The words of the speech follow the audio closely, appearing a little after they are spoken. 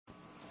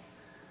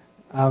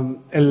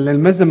El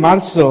mes de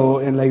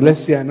marzo en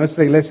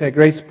nuestra iglesia de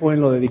Grace Point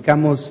lo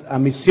dedicamos a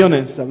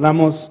misiones.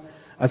 Hablamos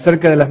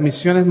acerca de las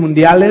misiones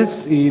mundiales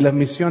y las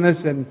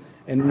misiones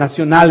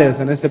nacionales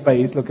en este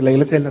país, lo que la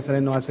Iglesia del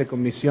Nazareno hace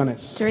con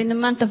misiones. During the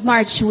month of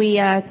March, we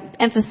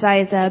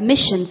emphasize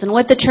missions and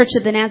what the Church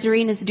of the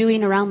Nazarene is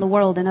doing around the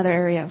world in other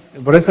areas.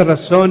 Por esa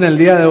razón, el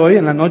día de hoy,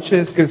 en la noche,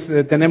 es que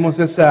tenemos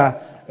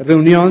esa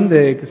reunión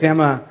que se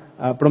llama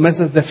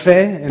Promesas de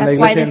Fe en la That's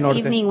why Iglesia del this Norte.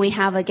 evening we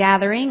have a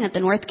gathering at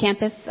the North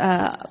Campus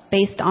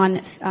based on,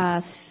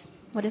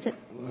 what is it?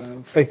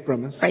 Faith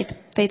Promise.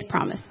 Faith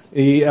Promise.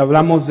 Y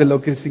hablamos de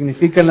lo que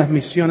significan las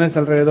misiones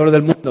alrededor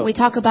del mundo. We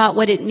talk about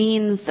what it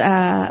means,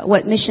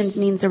 what missions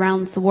means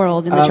around the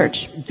world in the church.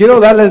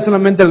 Quiero darles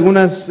solamente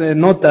algunas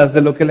notas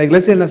de lo que la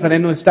Iglesia del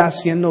Nazareno está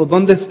haciendo,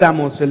 dónde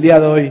estamos el día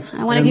de hoy I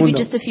en want to el give you mundo.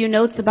 just a few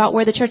notes about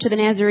where the Church of the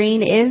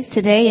Nazarene is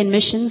today in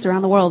missions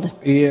around the world.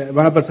 Y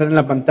van a pasar en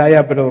la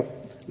pantalla, pero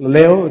lo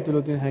leo, tú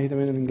lo tienes ahí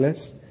también en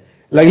inglés.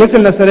 La Iglesia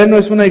del Nazareno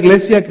es una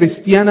iglesia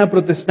cristiana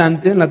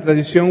protestante en la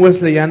tradición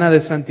wesleyana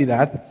de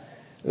santidad.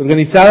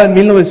 Organizada en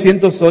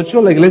 1908,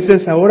 la iglesia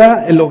es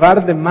ahora el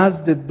hogar de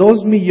más de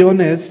 2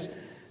 millones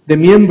de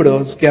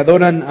miembros que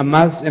adoran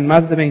en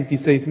más de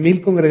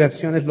 26,000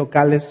 congregaciones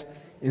locales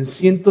en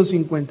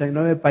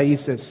 159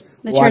 países.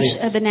 The Church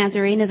of the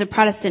Nazarene is a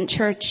Protestant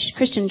church,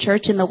 Christian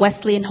church in the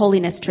Wesleyan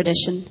holiness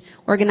tradition.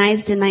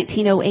 Organized in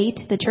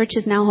 1908, the church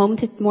is now home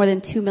to more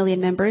than 2 million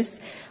members,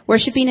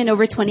 worshiping in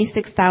over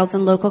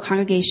 26,000 local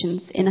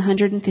congregations in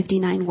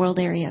 159 world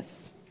areas.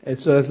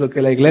 Eso es lo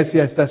que la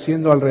iglesia está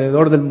haciendo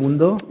alrededor del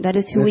mundo. That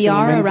is who en we este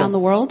are momento. around the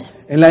world.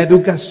 En la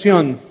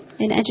educación,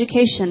 In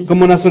education,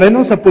 como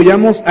nazarenos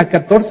apoyamos a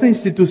 14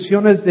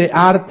 instituciones de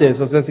artes,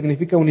 o sea,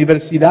 significa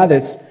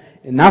universidades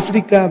en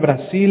África,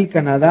 Brasil,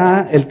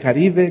 Canadá, el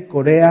Caribe,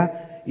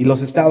 Corea y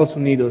los Estados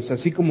Unidos,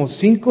 así como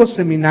 5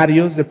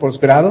 seminarios de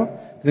posgrado,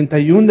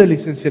 31 de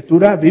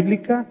licenciatura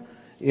bíblica,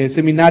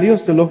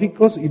 seminarios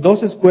teológicos y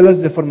 2 escuelas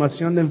de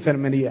formación de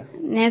enfermería.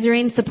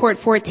 Nazarenes support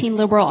 14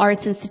 liberal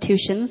arts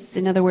institutions,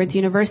 in other words,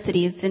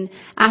 universities in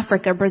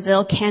Africa,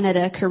 Brazil,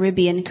 Canada,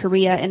 Caribbean,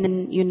 Korea, and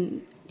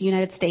the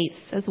United States,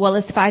 as well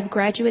as 5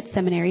 graduate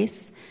seminaries,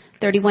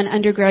 31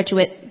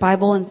 undergraduate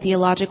Bible and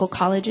theological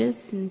colleges,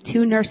 and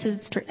 2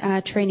 nurses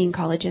training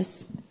colleges.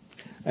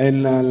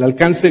 En el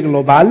alcance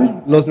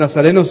global, los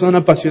nazarenos son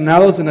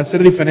apasionados en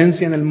hacer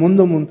diferencia en el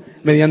mundo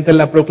mediante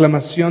la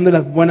proclamación de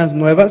las buenas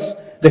nuevas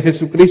de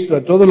Jesucristo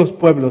a todos los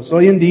pueblos.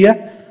 Hoy en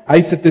día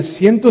hay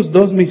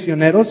 702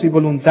 misioneros y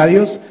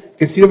voluntarios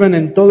que sirven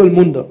en todo el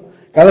mundo.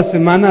 Cada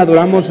semana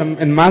adoramos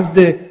en más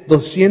de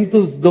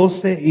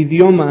 212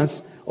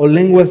 idiomas o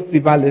lenguas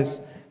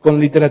tribales, con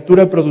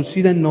literatura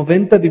producida en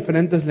 90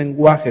 diferentes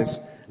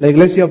lenguajes. La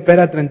iglesia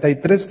opera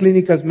 33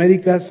 clínicas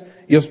médicas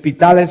y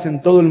hospitales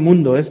en todo el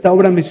mundo. Esta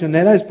obra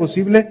misionera es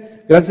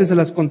posible gracias a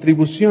las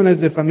contribuciones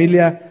de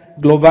Familia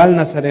Global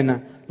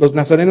Nazarena. Los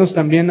nazarenos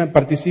también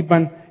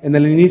participan en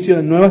el inicio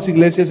de nuevas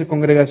iglesias y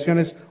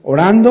congregaciones,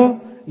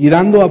 orando y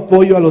dando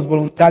apoyo a los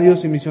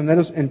voluntarios y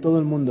misioneros en todo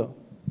el mundo.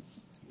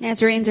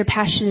 Nazarenes are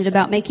passionate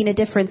about making a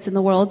difference in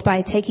the world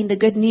by taking the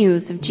good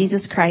news of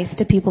Jesus Christ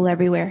to people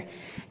everywhere.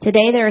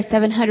 Today there are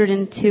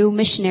 702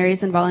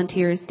 missionaries and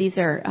volunteers. These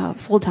are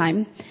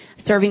full-time,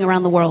 serving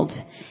around the world.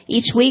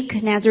 Each week,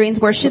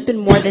 Nazarenes worship in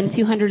more than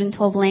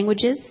 212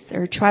 languages,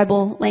 or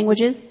tribal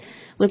languages,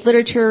 with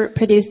literature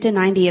produced in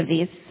 90 of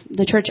these.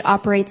 The church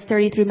operates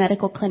 33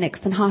 medical clinics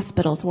and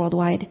hospitals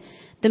worldwide.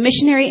 The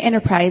missionary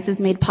enterprise is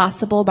made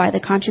possible by the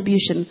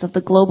contributions of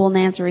the global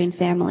Nazarene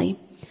family.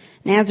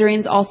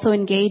 Nazarenes also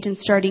engage in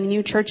starting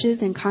new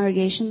churches and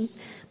congregations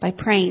by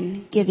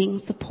praying, giving,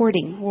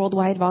 supporting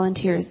worldwide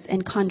volunteers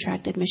and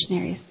contracted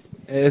missionaries.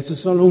 Eso es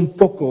solo un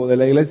poco de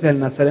la iglesia del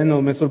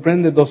Nazareno. Me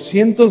sorprende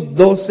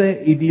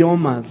 212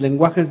 idiomas,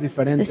 lenguajes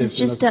diferentes. This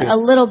is en los just que a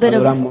little bit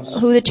of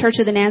adoramos. who the Church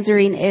of the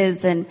Nazarene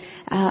is, and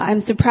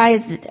I'm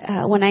surprised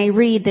when I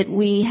read that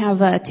we have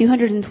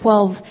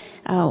 212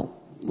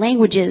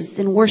 languages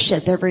in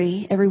worship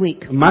every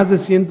week Más de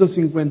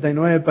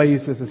 159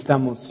 países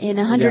estamos. in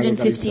ya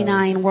localizados.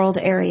 159 world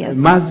areas,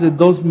 Más de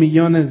 2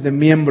 millones de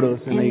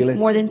miembros en la and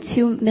more iglesia.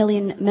 than 2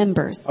 million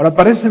members. Ahora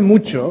parece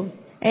mucho.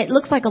 It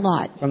looks like a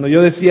lot. Cuando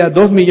yo decía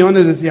 2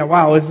 millones, decía,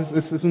 wow,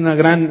 es una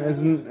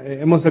gran,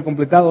 hemos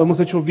completado, hemos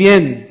hecho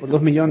bien por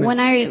 2 millones. When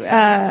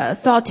I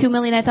saw 2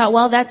 million, I thought,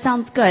 well, that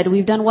sounds good.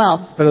 We've done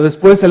well. Pero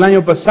después, el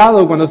año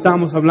pasado, cuando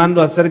estábamos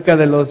hablando acerca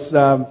de los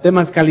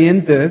temas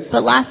calientes,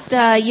 But last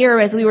year,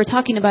 as we were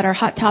talking about our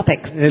hot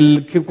topics,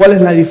 ¿cuál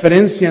es la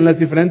diferencia en las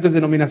diferentes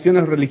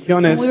denominaciones,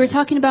 religiones? we were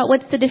talking about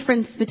what's the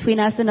difference between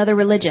us and other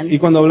religions. Y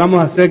cuando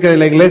hablamos acerca de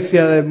la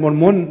iglesia de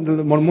Mormón,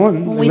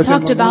 When we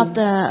talked about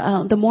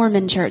the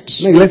Mormon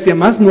church, una iglesia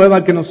más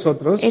nueva que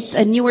nosotros, it's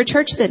a newer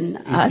church than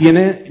y us,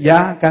 tiene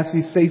ya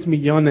casi 6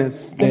 millones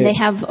de and they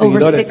have over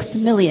seguidores, 6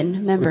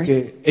 million members.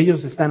 porque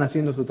ellos están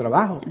haciendo su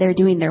trabajo, They're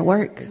doing their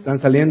work. están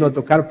saliendo a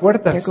tocar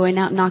puertas, They're going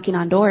out knocking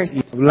on doors.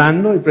 y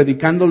hablando y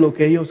predicando lo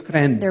que ellos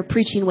creen. They're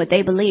preaching what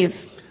they believe.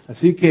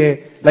 Así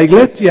que la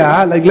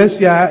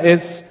iglesia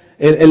es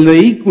el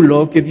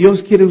vehículo que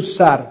Dios quiere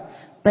usar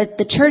But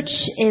the church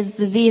is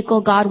the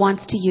vehicle God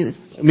wants to use.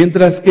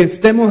 Mientras que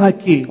estemos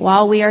aquí,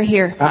 While we are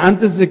here,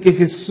 antes de que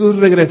Jesús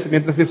regrese,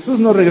 mientras Jesús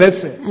no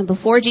regrese, and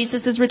before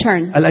Jesus'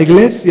 return, a la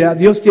iglesia,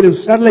 Dios quiere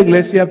usar la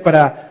iglesia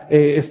para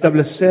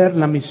establecer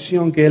la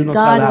misión que Él nos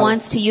ha God dado.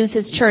 wants to use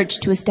His church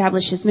to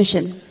establish His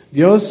mission.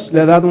 Dios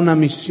le ha dado una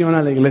misión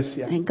a la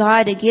iglesia. And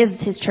God gives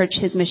His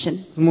church His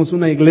mission. Somos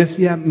una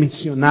iglesia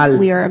misional.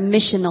 We are a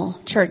missional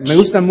church. Me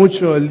gusta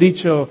mucho el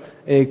dicho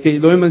que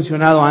lo he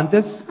mencionado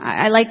antes.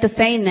 I like the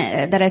saying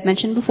that I've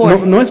mentioned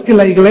before. No es que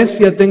la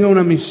iglesia tenga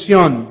una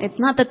misión, It's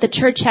not that the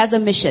church has a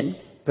mission,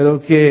 pero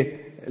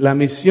que la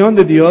misión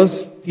de Dios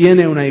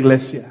tiene una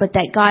iglesia. but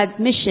that God's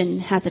mission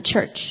has a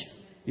church.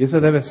 Y esa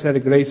debe ser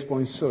Grace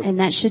Point Sur. And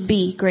that should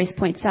be Grace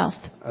Point South.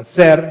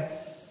 Hacer.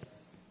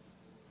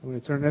 I'm going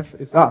to turn it.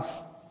 It's off.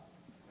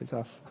 It's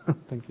off.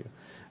 Thank you.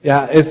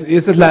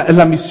 Esa es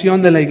la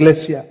misión de la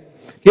iglesia.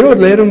 Quiero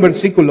leer un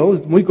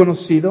versículo muy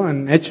conocido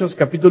en Hechos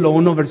capítulo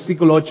 1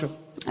 versículo 8.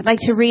 I'd like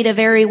to read a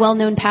very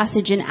well-known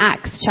passage in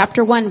Acts,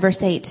 chapter 1, verse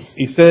 8.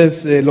 Y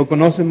ustedes lo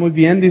conocen muy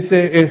bien.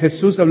 Dice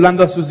Jesús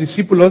hablando a sus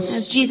discípulos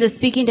As Jesus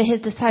speaking to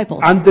His disciples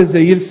antes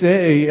de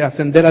irse y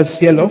ascender al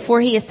cielo.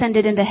 before He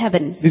ascended into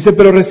heaven. Dice,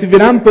 pero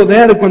recibirán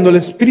poder cuando el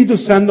Espíritu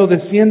Santo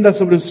descienda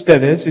sobre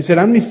ustedes y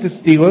serán mis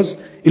testigos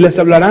y les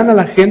hablarán a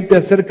la gente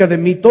acerca de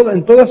mí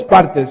en todas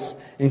partes,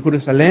 en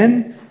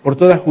Jerusalén, por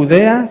toda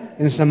Judea,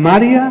 en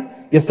Samaria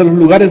y hasta los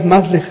lugares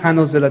más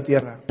lejanos de la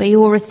tierra. But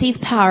you will receive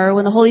power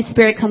when the Holy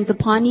Spirit comes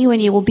upon you,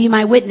 and you will be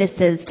my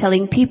witnesses,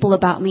 telling people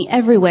about me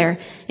everywhere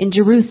in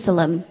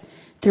Jerusalem,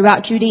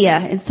 throughout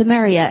Judea, in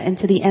Samaria, and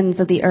to the ends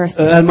of the earth.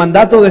 El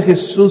mandato de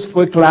Jesús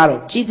fue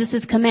claro.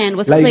 Jesus' command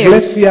was La clear.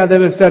 iglesia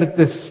debe ser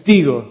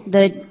testigo.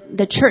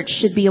 The church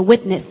should be a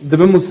witness.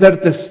 Debemos ser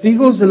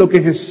testigos de lo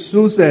que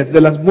Jesús es, de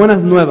las buenas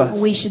nuevas.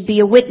 We should be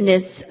a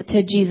witness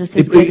to Jesus'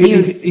 Y, good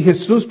news. y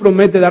Jesús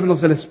promete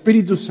darnos el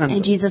Espíritu Santo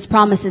And Jesus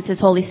promises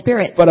His Holy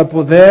Spirit para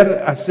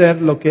poder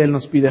hacer lo que Él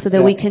nos pide so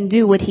that we hacer. can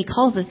do what He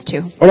calls us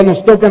to. Ahora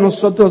nos toca a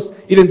nosotros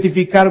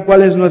identificar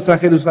cuál es nuestra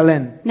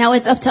Jerusalén. Now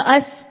it's up to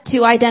us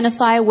to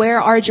identify where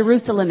our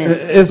Jerusalem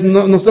is.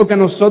 Nos toca a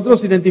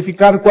nosotros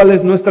identificar cuál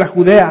es nuestra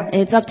Judea,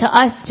 It's up to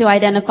us to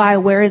identify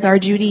where is our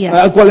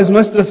Judea, cuál es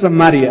nuestra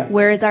Samaria,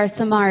 where is our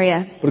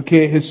Samaria,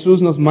 porque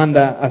Jesús nos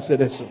manda a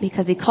hacer eso.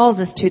 because He calls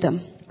us to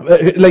them.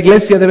 La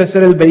iglesia debe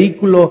ser el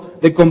vehículo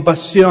de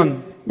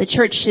compasión, The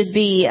church should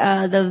be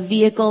the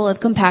vehicle of de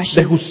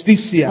compassion,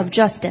 justicia, of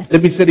justice, de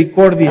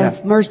misericordia,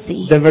 of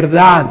mercy, de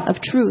verdad. of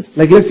truth.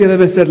 La iglesia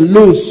debe ser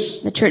luz,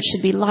 The church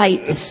should be light,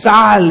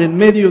 sal en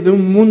medio de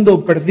un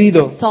mundo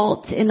perdido.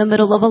 salt in the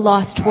middle of a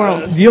lost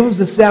world. Dios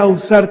desea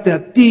usarte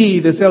a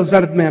ti, desea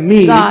usarme a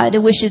mí God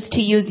wishes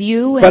to use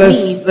you para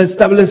and me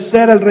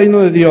establecer el reino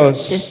de Dios,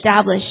 to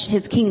establish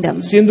His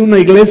kingdom, siendo una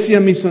iglesia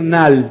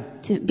misional,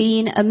 to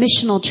being a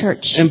missional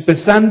church,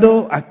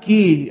 empezando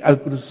aquí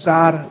al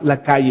cruzar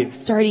la calle.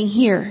 starting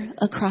here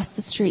across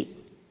the street.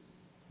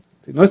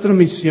 Si nuestra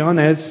misión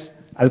es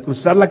al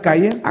cruzar la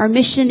calle, Our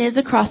mission is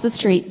across the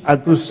street,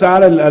 al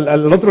cruzar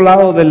al otro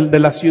lado de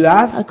la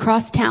ciudad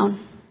across town,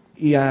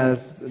 y en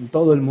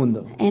todo el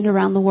mundo. and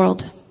around the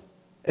world.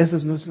 Esa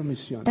es nuestra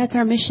misión. That's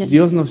our mission.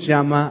 Dios nos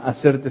llama a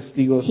ser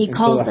testigos He en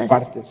calls todas us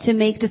partes. to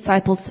make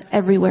disciples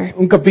everywhere.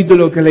 Un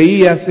capítulo que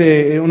leí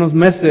hace unos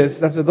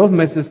meses, hace 2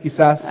 meses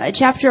quizás, A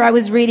chapter I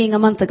was reading a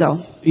month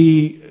ago.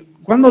 y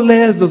cuando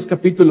lees los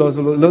capítulos,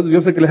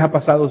 yo sé que les ha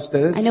pasado a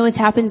ustedes, I know it's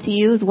happened to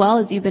you as well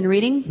as you've been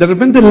reading. de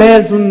repente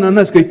lees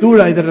una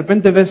escritura y de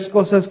repente ves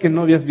cosas que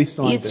no habías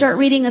visto You antes. start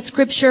reading a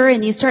scripture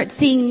and you start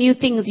seeing new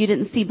things you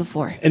didn't see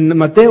before. En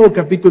Mateo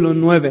capítulo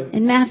 9,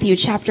 In Matthew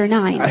chapter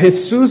 9,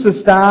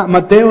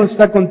 Mateo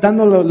está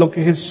contando lo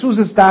que Jesús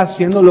está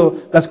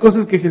haciendo, las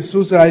cosas que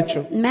Jesús ha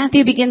hecho.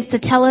 Matthew begins to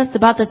tell us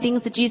about the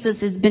things that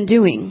Jesus has been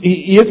doing.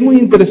 Y es muy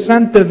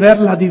interesante ver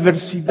la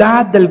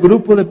diversidad del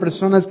grupo de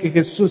personas que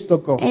Jesús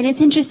tocó. And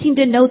it's interesting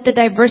to note the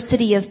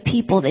diversity of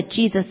people that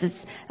Jesus is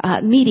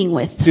meeting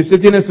with. Si usted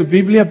tiene su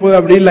Biblia, puede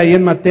abrirla ahí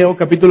en Mateo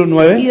capítulo If you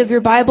 9 have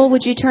your Bible,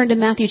 would you turn to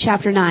Matthew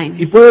chapter 9?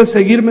 y puede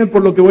seguirme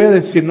por lo que voy a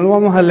decir. No lo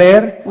vamos a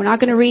leer, We're not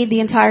going to read the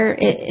entire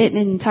in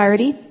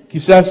entirety,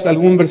 quizás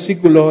algún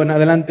versículo en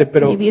adelante,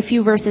 pero maybe a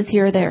few verses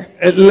here or there.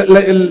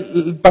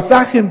 el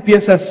pasaje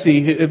empieza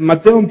así.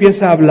 Mateo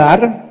empieza a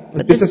hablar,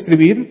 empieza a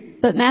escribir.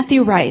 But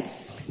Matthew writes,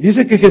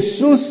 Dice que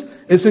Jesús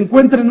se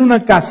encuentra en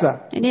una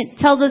casa. and it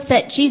tells us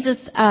that Jesus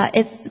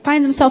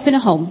finds himself in a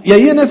home. Y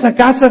ahí en esa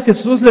casa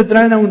Jesús le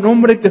traen a un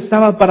hombre que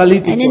estaba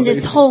paralítico. And in le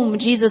this dice. home,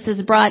 Jesus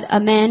has brought a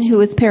man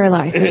who is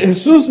paralyzed.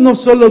 Jesús no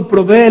solo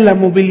provee la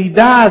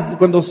movilidad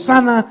cuando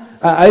sana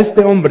a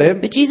este hombre,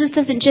 But Jesus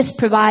doesn't just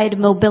provide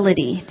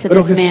mobility to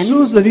pero this man,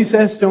 Jesús le dice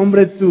a este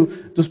hombre,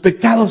 tus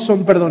pecados son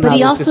but perdonados.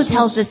 he also Jesús-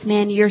 tells this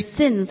man, your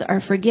sins are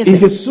y forgiven.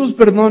 Jesús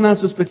perdona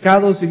sus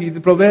pecados y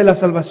provee la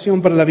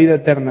salvación para la vida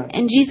eterna.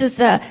 And Jesus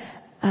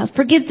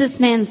forgives this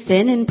man's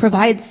sin and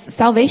provides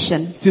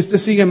salvation. Si usted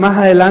sigue más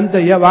adelante,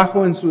 allá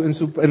abajo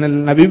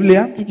en la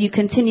Biblia, If you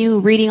continue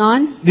reading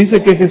on,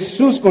 dice que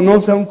Jesús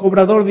conoce a un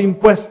cobrador de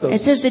impuestos.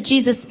 it says that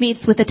Jesus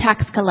meets with a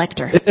tax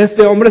collector.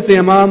 Este hombre se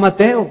llamaba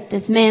Mateo.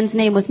 This man's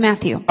name was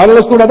Matthew. Ahora,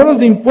 los cobradores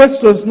de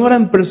impuestos no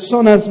eran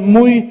personas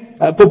muy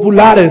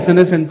populares en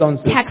ese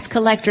entonces. Tax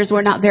collectors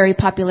were not very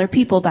popular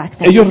people back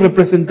then. Ellos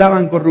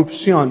representaban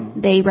corrupción,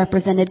 They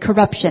represented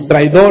corruption.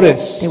 traidores,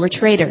 They were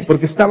traitors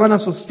porque estaban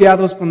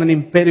asociados con el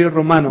Imperio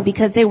Romano.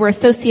 because they were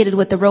associated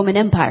with the Roman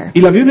Empire.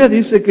 Y la Biblia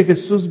dice que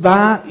Jesús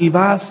va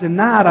a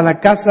cenar a la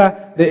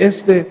casa de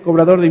este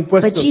cobrador de But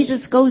impuestos.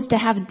 Jesus goes to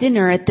have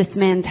dinner at this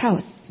man's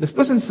house.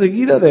 Después,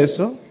 enseguida de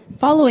eso,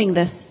 Following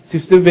this, si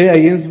usted ve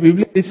ahí en su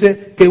Biblia,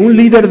 dice que un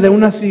líder de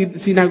una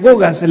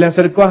sinagoga se le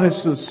acercó a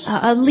Jesús.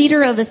 a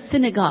leader of a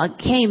synagogue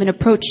came and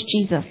approached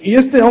Jesus. Y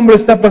este hombre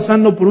está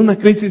pasando por una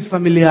crisis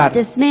familiar.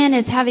 This man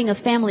is having a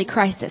family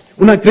crisis,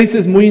 Una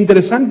crisis muy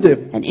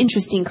interesante, an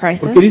interesting crisis,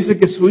 porque dice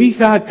que su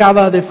hija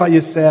acaba de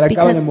fallecer,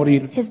 acaba de because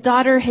morir. his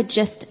daughter had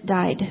just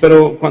died.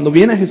 Pero cuando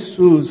viene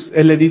Jesús,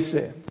 Él le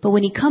dice, But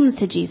when he comes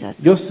to Jesus,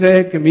 yo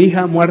sé que mi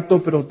hija ha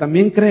muerto, pero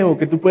también creo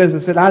que tú puedes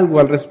hacer algo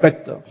al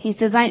respecto. he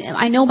says,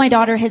 I know my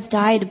daughter has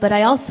died, but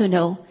I also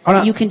know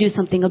Ahora- you can do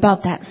something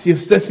about that. Si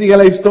usted sigue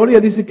la historia,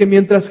 dice que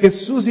mientras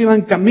Jesús iba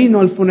en camino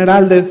al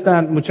funeral de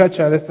esta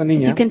muchacha, de esta If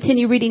niña, you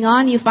continue reading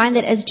on, you find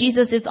that as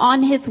Jesus is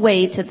on his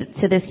way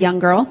to this young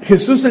girl,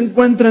 Jesús se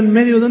encuentra en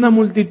medio de una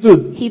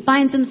multitud. he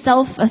finds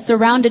himself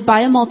surrounded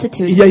by a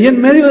multitude. Y ahí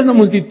en medio de la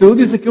multitud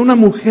dice que una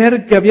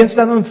mujer que había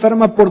estado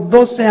enferma por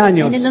 12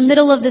 años, And in the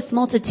middle of this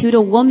multitude, a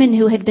woman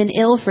who had been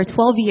ill for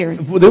 12 years,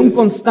 de un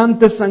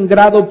constante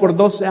sangrado por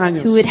 12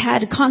 años, who had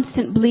had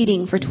constant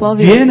bleeding for 12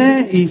 years,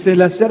 viene y se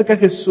le acerca a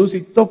Jesús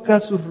y toca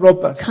sus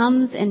ropas.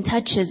 comes and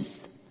touches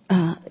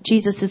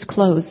Jesus'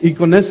 clothes. Y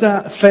con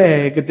esa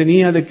fe que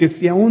tenía de que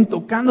si aún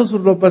tocando sus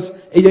ropas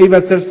ella iba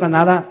a ser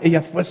sanada,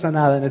 ella fue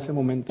sanada en ese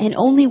momento. And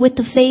only with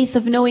the faith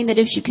of knowing that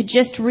if she could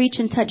just reach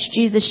and touch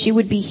Jesus, she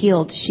would be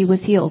healed. She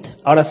was healed.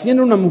 Ahora,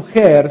 siendo una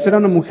mujer, ser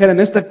una mujer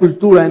en esta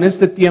cultura, en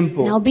este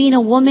tiempo, Now, being a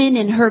woman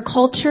in her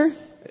culture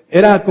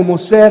era como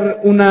ser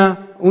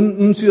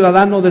un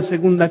ciudadano de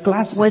segunda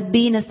clase. was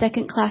being a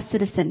second-class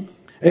citizen.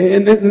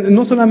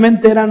 No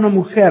solamente era una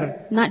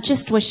mujer, Not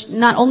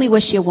only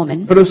was she a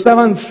woman, pero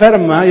estaba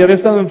enferma y había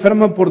estado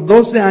enferma por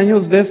 12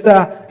 años de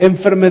esta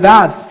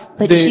enfermedad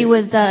but she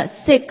was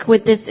sick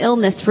with this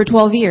illness for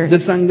 12 years. de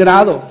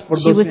sangrado por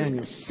She 12 was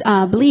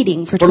años.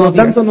 bleeding for Por lo 12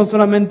 years. tanto, no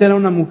solamente era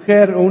una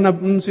mujer o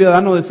un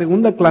ciudadano de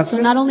segunda clase,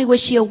 So not only was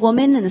she a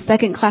woman and a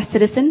second-class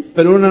citizen,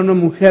 pero era una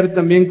mujer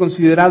también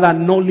considerada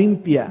no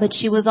limpia, but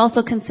she was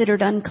also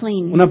considered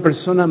unclean, una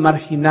persona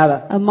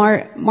marginada, a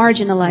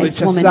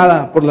marginalized woman,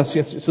 rechazada por la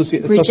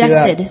sociedad.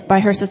 rejected by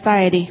her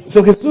society.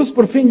 So, Jesús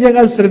por fin llega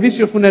al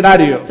servicio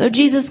funerario. So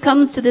Jesus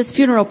comes to this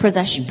funeral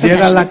procession.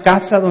 Llega a la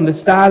casa donde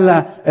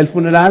está el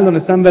funeral, donde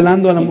están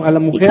velando a la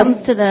He mujer.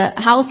 comes to the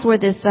house where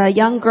this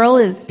young girl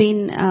is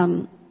being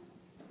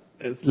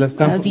La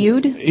están-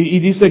 viewed, y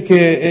dice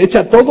que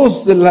echa a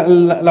todos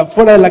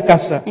fuera de la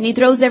casa. and he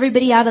throws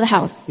everybody out of the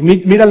house. Y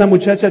mira a la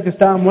muchacha que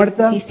estaba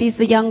muerta He sees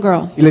the young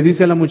girl, y le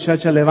dice a la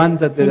muchacha,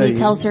 levántate de and he ahí.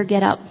 tells her,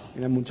 get up, Y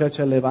la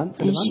muchacha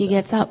levanta. and she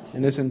gets up.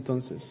 En ese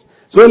entonces.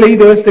 Yo he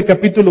leído este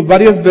capítulo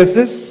varias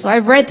veces, So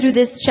I've read through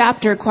this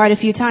chapter quite a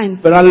few times,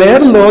 pero al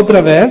leerlo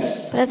otra vez,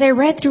 but as I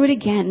read through it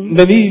again,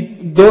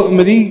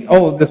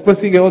 después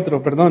sigue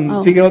otro, perdón,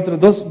 Oh. sigue otro,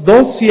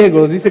 dos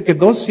ciegos, dice que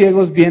dos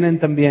ciegos vienen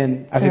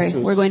también a sorry,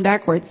 Jesús. we're going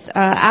backwards.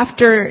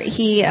 After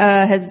he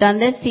has done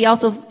this, he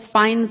also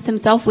finds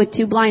himself with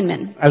two blind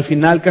men Al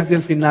final, casi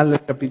al final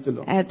del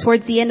capítulo.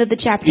 towards the end of the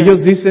chapter.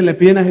 Ellos dicen, le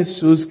piden a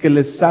Jesús que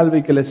les salve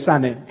y que les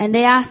sane. And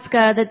they ask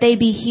that they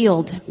be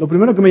healed. Lo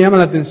primero que me llama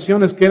la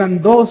atención es que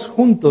eran dos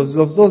juntos,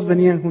 los dos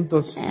venían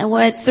juntos. And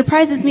what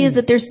surprises me is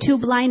that there's two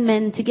blind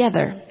men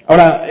together.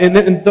 Ahora,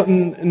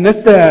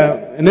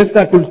 en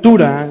esta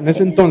cultura, en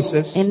ese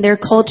entonces, In their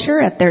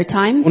culture, at their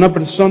time, una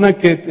persona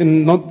que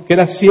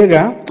era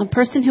ciega a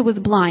person who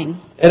was blind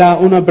era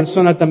una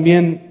persona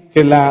también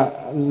que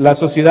la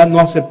sociedad no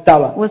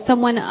aceptaba. was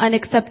someone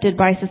unaccepted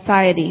by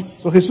society.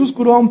 So, Jesús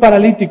curó a un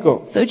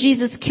paralítico, So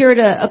Jesus cured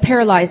a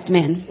paralyzed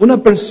man, una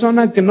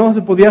persona que no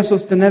se podía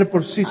sostener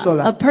por sí a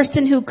sola,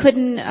 person who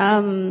couldn't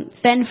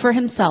fend for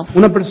himself,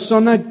 una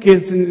persona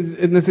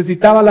que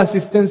necesitaba la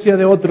asistencia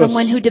de otros.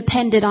 someone who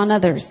depended on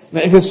others.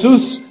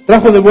 Jesús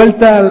trajo de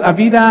vuelta a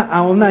vida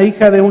a una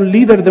hija de un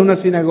líder de una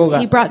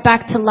sinagoga. He brought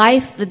back to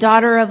life the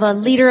daughter of a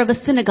leader of a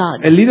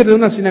synagogue. El líder de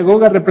una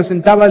sinagoga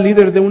representaba al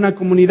líder de una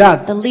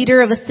comunidad, The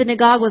leader of a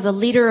synagogue was a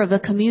leader of a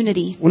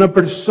community, una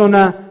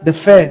persona de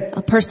fe.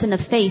 a person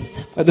of faith.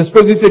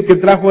 Después dice que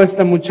trajo a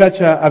esta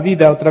muchacha a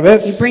vida otra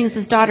vez, He brings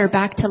his daughter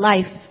back to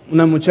life,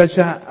 una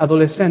muchacha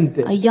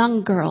adolescente, a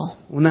young girl,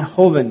 una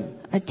joven,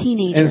 a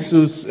teenager,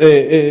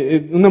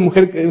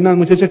 una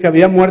muchacha que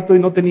había muerto y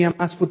no tenía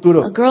más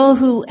futuro. a girl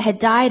who had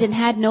died and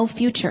had no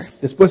future.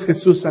 Después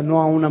Jesús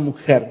sanó a una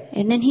mujer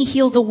And then he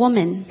healed a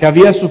woman que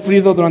había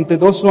sufrido durante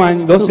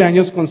 12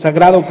 años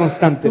consagrado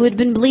constante. who had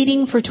been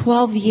bleeding for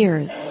 12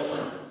 years.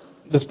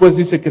 Después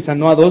dice que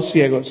sanó a 2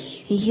 ciegos.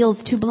 He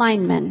heals 2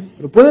 blind men.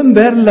 Pero pueden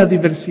ver la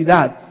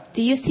diversidad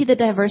Do you see the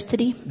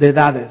diversity de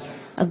edades,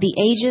 of the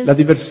la ages,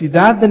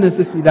 diversidad de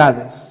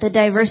necesidades. the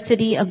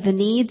diversity of the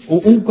needs?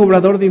 Un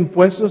cobrador de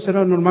impuestos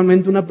era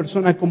normalmente una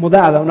persona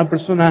acomodada, una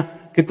persona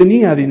que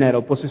tenía dinero,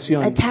 A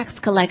posesión. tax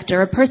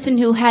collector, a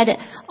person who had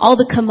all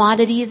the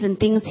commodities and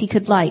things he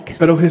could like.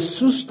 Pero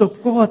Jesús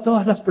tocó a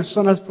todas las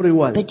personas por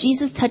igual. But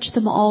Jesus touched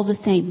them all the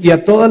same. Y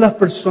a todas las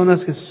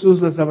personas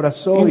Jesús les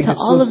abrazó And y to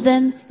all of Jesús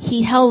them,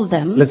 he held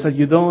them les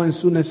ayudó en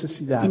su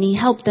necesidad. and he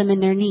helped them in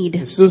their need.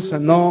 Jesús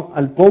sanó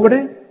al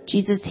pobre,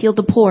 Jesus healed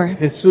the poor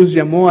Jesús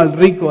llamó al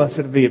rico a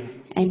servir.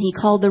 and he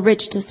called the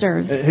rich to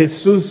serve.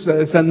 Jesús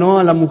sanó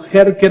a la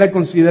mujer que era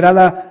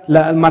considerada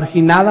la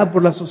marginada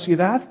por la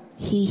sociedad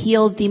He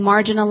healed the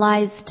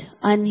marginalized,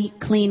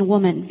 unclean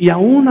woman y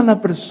aún a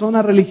la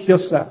persona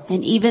religiosa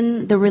and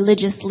even the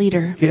religious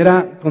leader que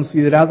era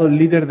considerado el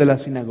líder de la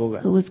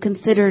sinagoga. who was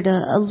considered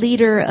a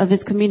leader of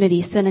his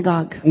community,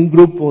 synagogue, Un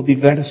grupo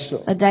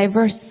diverso. a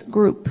diverse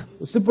group.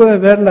 Usted puede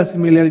ver la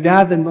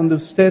similaridad en donde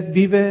usted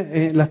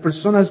vive, las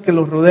personas que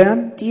lo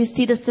rodean, Do you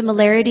see the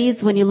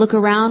similarities when you look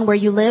around where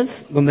you live,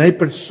 donde hay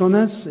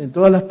personas,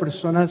 todas las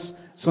personas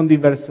son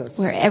diversas.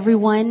 where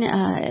everyone,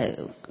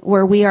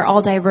 where we are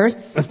all diverse?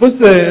 Después,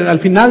 al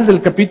final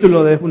del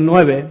capítulo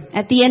 9,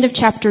 At the end of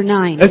chapter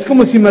 9, es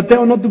como si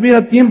Mateo no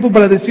tuviera tiempo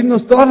para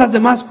decirnos todas las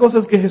demás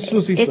cosas que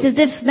Jesús hizo. it's as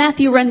if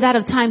Matthew runs out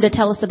of time to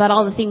tell us about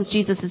all the things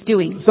Jesus is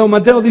doing. So,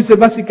 Mateo dice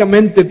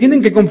básicamente,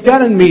 tienen que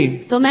confiar en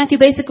mí. So Matthew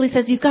basically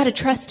says, you've got to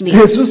trust me.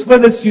 Jesús fue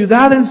de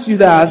ciudad en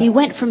ciudad, He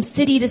went from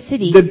city to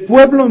city, de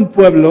pueblo en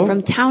pueblo,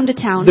 from town to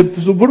town, de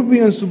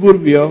suburbio en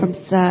suburbio, from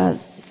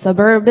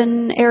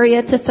suburban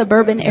area to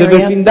suburban de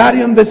area,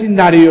 vecindario en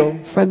vecindario,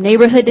 from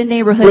neighborhood to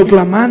neighborhood,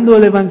 proclamando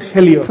el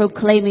Evangelio,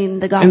 proclaiming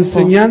the gospel,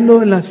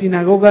 enseñando en las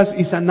sinagogas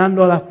y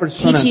sanando a las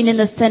personas. teaching in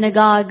the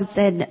synagogues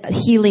and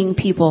healing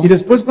people. Y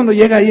después cuando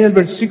llega ahí el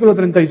versículo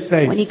When he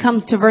 36,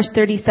 comes to verse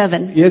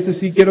 37, y ese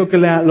sí quiero que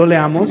lo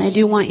leamos, and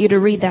I do want you to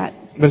read that.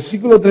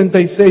 versículo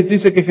 36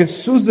 dice que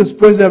Jesús,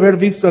 después de haber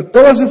visto a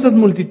todas esas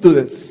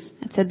multitudes,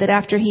 It said that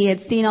after he had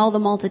seen all the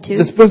multitudes,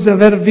 después de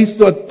haber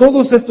visto a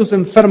todos estos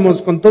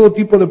enfermos con todo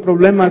tipo de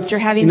problemas after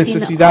y having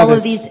seen all of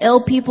necesidades, these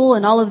ill people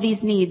and all of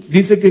these needs,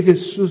 dice que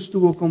Jesús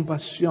tuvo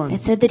compasión.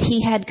 it said that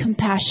he had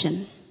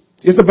compassion.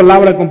 Y esta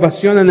palabra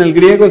compasión en el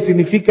griego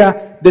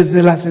significa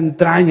desde las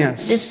entrañas.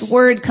 This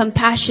word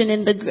compassion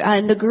in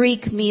the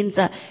Greek means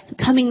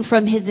coming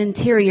from his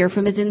interior,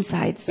 from his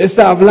insides.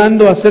 Está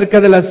hablando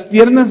acerca de las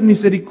tiernas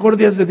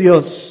misericordias de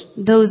Dios.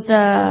 Those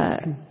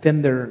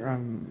Tender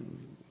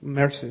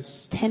mercies.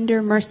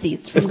 tender mercies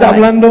from Está God.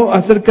 hablando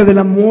acerca del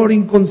amor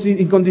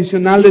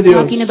incondicional de He's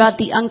Dios. talking about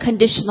the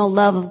unconditional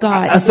love of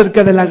God,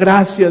 Acerca de la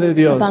gracia de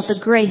Dios. about the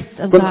grace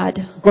of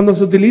Cuando, God. cuando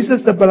se utiliza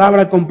esta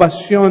palabra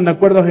compasión de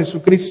acuerdo a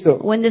Jesucristo,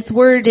 When this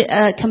word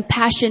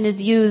compassion is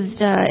used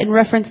in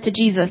reference to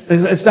Jesus,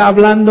 está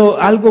hablando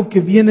algo que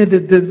viene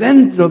desde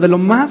dentro, de lo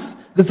más,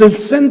 desde el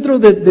centro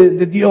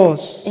de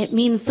Dios. it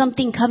means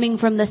something coming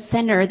from the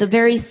center, the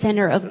very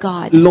center of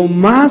God, Lo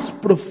más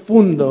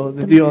profundo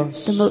de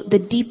Dios the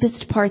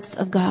deepest parts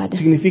of God,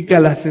 significa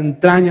las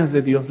entrañas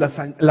de Dios,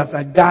 las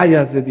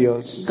agallas de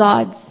Dios.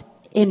 God's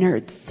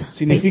innards,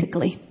 Significa,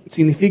 basically.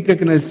 significa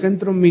que en el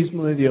centro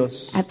mismo de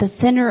Dios, At the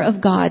center of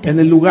God, en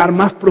el lugar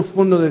más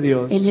profundo de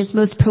Dios, in his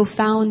most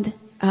profound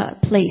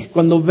place,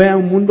 cuando vea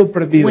un mundo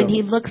perdido, when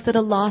he looks at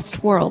a lost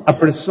world, a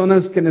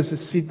personas que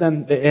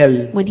necesitan de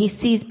Él, when he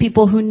sees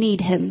people who need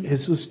him,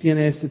 Jesús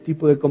tiene este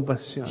tipo de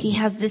compasión. he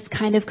has this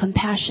kind of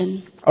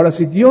compassion. Ahora,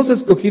 si Dios ha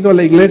escogido a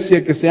la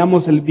iglesia que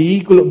seamos el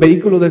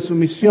vehículo de su Now,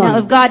 misión,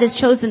 if God has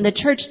chosen the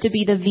church to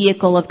be the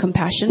vehicle of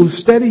compassion,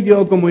 usted y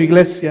yo como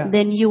iglesia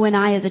then you and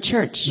I as a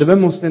church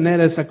debemos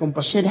tener esa should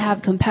compasión.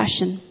 have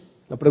compassion.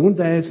 La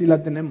pregunta es si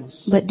la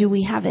tenemos. But do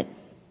we have it?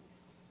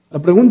 La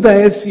pregunta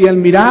es si al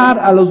mirar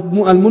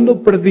al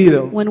mundo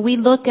perdido, When we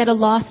look at a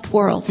lost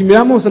world, si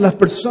miramos a las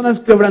personas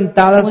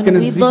quebrantadas que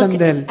when we look necesitan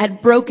de Él,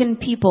 at broken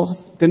people,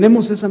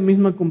 ¿tenemos esa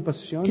misma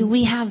compasión? do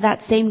we have that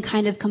same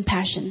kind of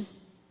compassion?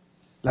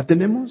 ¿La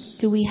tenemos?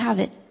 Do we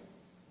have it?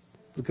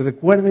 Porque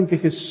recuerden que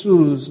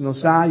Jesús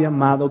nos ha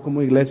llamado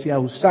como iglesia a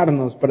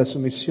usarnos para su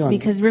misión.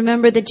 Because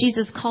remember that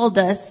Jesus called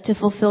us to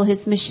fulfill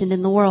his mission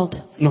in the world.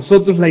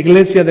 Nosotros, la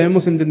iglesia,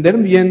 debemos entender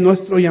bien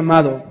nuestro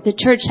llamado The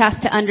church has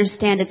to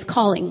understand its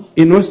calling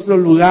y nuestro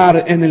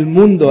lugar en el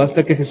mundo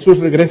hasta que Jesús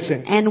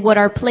regrese. and what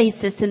our place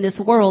is in this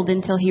world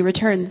until he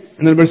returns.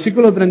 En el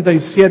versículo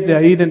 37,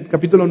 ahí del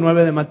capítulo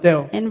 9 de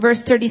Mateo, In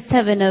verse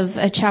 37 of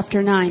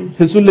chapter 9,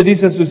 Jesús le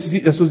dice a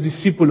sus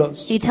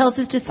discípulos, he tells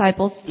his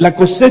disciples, la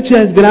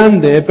cosecha es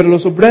grande, pero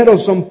los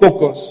obreros son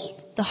pocos.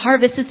 "The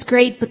harvest is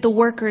great, but the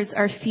workers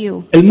are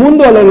few." El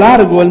mundo a lo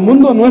largo, el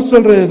mundo a nuestro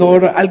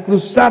alrededor, al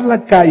cruzar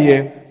la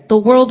calle, The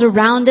world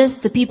around us,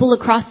 the people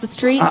across the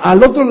street,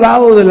 al otro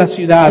lado de la the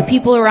ciudad,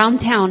 people around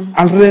town,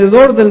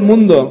 alrededor del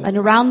mundo, and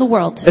around the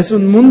world. es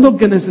un mundo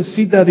que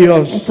necesita a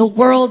Dios. It's a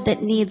world that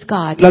needs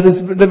God. La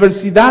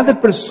diversidad de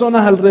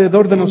personas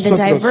alrededor de And the nosotros,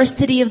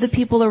 diversity of the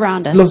people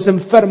around us, los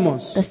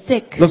enfermos, the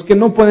sick, los que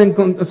no pueden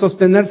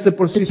sostenerse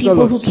por the sí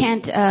people who solos,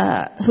 can't,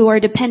 who are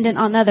dependent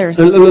on others,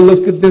 los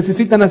que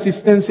necesitan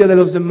asistencia de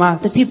los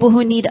demás, the people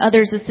who need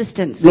others'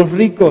 assistance, los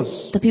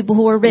ricos, the people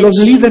who are rich, los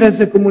líderes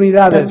de the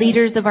comunidades,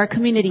 leaders of our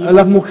communities,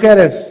 las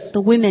mujeres, the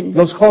women,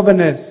 los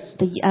jóvenes,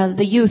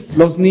 the youth,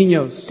 los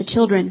niños, the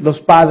children, los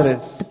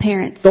padres. the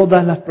parents.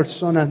 Todas las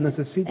personas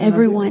necesitan a Dios.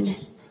 Everyone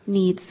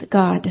needs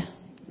God.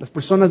 Las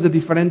personas de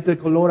diferente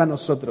color a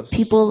nosotros,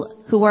 People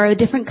who are a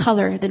different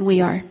color than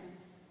we are.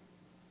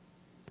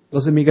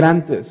 los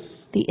emigrantes,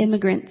 The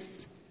immigrants.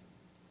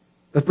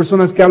 las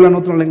personas que hablan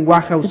otro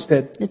lenguaje a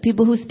usted, The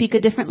people who speak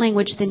a different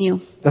language than you.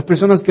 las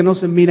personas que no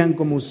se miran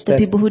como The usted,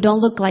 people who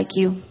don't look like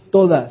you.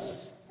 todas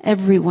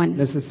Everyone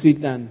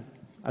necesitan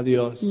a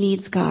Dios.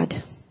 needs God.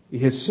 Y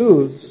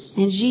Jesús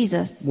And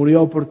Jesus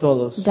murió por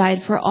todos,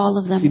 died for all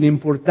of sin them.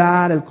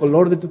 importar el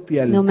color de tu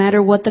piel, No matter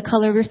what the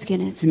color of your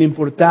skin is. sin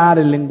importar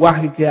el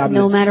lenguaje que No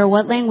hables. matter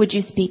what language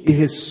you speak. Y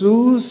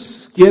Jesús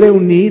quiere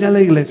unir a la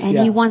And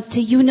iglesia. He wants to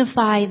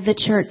unify the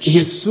church. Y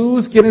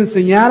Jesús quiere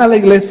enseñar a la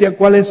iglesia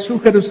cuál es su He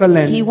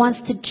Jerusalén,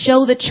 wants to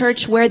show the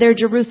church where their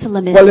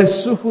Jerusalem cuál is.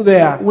 es su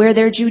Judea Where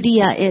their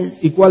Judea is.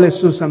 y cuál es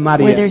su Where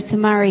Samaria. their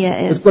Samaria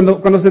Pues is.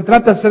 cuando se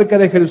trata acerca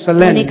de When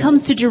Jerusalén, it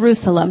comes to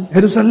Jerusalem,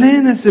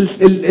 Jerusalén es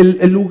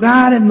el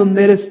lugar en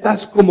donde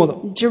estás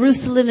cómodo.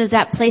 Jerusalem is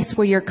that place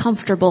where you're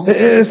comfortable.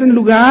 Es el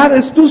lugar,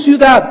 es tu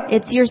ciudad.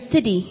 It's your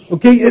city.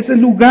 ¿Ok? Es el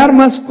lugar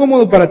más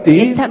cómodo para ti.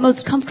 It's that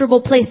most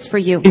comfortable place for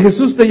you. Y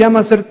Jesús te llama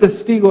a ser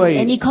testigo And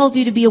ahí. He calls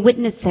you to be a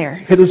witness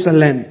there.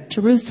 Jerusalén, el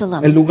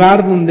Jerusalem.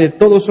 lugar donde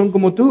todos son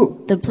como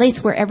tú, The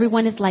place where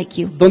everyone is like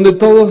you. donde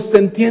todos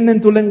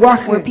entienden tu Where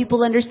lenguaje, people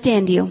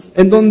understand you.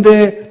 en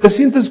donde te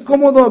sientes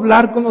cómodo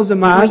hablar con los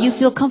demás Where you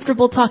feel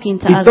comfortable talking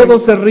to y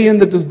todos others. se ríen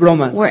de tus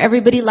bromas. Where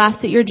everybody laughs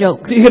at your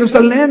jokes. Sí,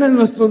 Jerusalén es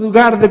nuestro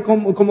lugar de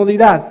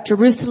comodidad.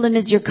 Jerusalem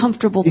is your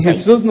comfortable Y place.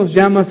 Jesús nos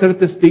llama a ser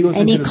testigos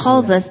en And He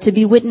calls Jerusalén. us to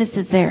be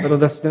witnesses there. Pero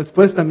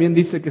después también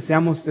dice que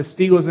seamos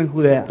testigos en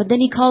Judea. But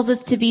then He calls us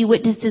to be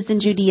witnesses in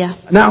Judea.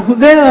 Now,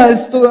 Judea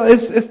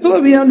es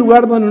todavía un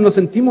lugar donde nos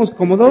sentimos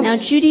cómodos, Now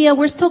Judea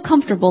we're still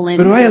comfortable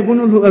pero in. hay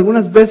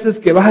algunas veces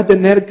que vas a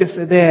tener que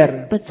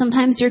ceder, But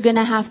sometimes you're going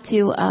to have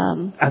to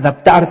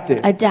adaptarte.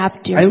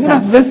 adapt Hay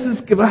algunas yourself.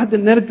 veces que vas a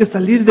tener que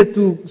salir de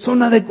tu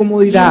zona de You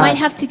comodidad,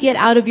 might have to get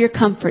out of your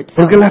comfort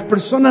porque zone. las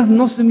personas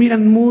no se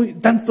miran muy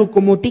tanto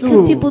como Because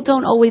tú. people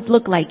don't always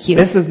look like you.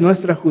 Esa es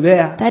nuestra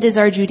Judea. That is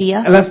our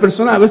Judea. A las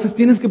personas a veces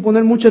tienes que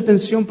poner mucha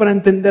atención para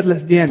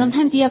entenderles bien,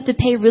 Sometimes you have to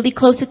pay really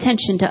close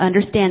attention to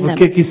understand them.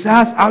 porque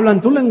quizás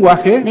hablan tu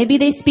lenguaje, Maybe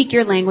they speak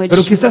your language,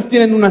 pero quizás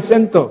tienen un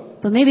acento,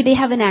 but maybe they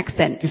have an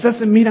accent. quizás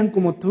se miran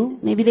como tú,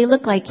 Maybe they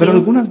look like pero you.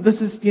 algunas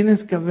veces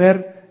tienes que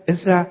haber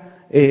esa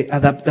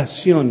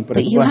adaptación para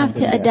But que you puedas have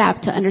to entender.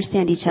 adapt to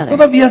understand each other.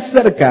 Todavía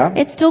cerca,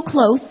 It's still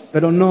close,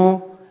 pero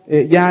no,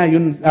 ya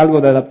hay algo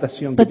de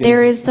adaptación que but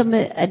there tienes. is some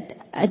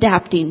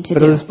adapting to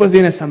Pero do. después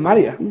viene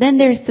Samaria, Then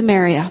there's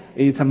Samaria.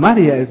 y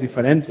Samaria es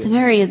diferente.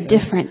 Samaria is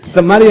different.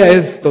 Samaria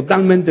es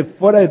totalmente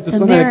fuera de tu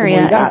zona de Samaria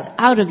comodidad. is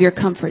out of your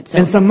comfort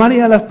En zone.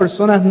 Samaria las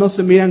personas no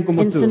se miran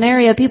como In tú.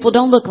 Samaria, people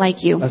don't look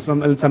like you.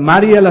 En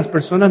Samaria las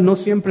personas no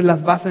siempre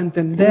las vas a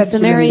entender In su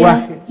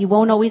lenguaje. Samaria, you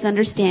won't always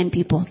understand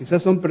people.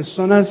 Quizás son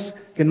personas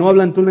que no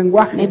hablan tu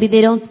lenguaje, Maybe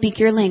they don't speak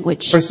your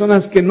language.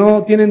 personas que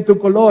no tienen tu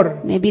color,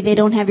 Maybe they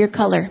don't have your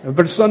color.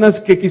 personas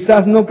que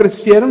quizás no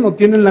crecieron o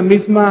tienen el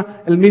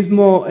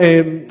mismo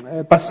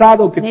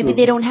pasado que Maybe tú.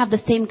 they don't have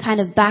the same kind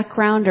of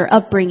background or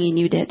upbringing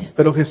you did.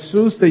 Pero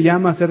Jesús te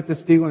llama a ser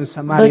testigo en But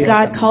Samaria. God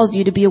también. calls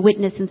you to be a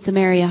witness in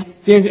Samaria.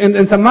 Sí,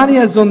 en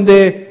Samaria es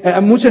donde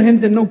mucha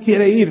gente no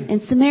quiere ir.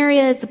 And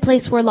Samaria is the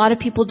place where a lot of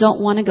people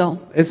don't want to go.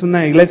 Es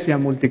una iglesia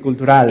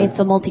multicultural. It's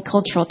a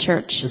multicultural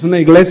church. Es una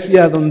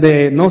iglesia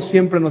donde no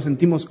siempre nos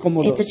sentimos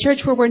cómodos, It's a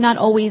church where we're not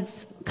always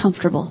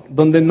comfortable.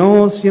 donde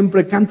no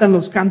siempre cantan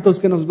los cantos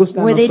que nos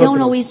gustan a Where they don't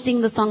nosotros. always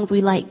sing the songs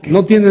we like.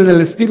 No tienen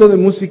el estilo de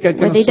música que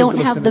Where they don't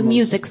nosotros have the tenemos.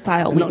 music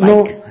style we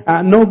No,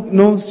 like.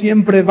 no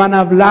siempre van a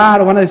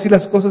hablar o van a decir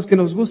las cosas que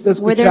nos gusta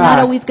Where they're not escuchar.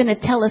 always going to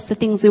tell us the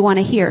things we want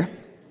to hear.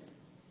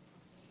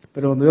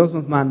 Pero Dios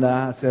nos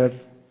manda a ser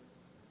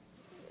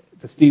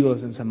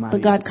testigos en But Samaria.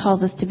 God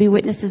calls us to be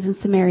witnesses in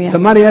Samaria.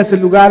 Samaria es el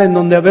lugar en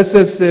donde a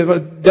veces,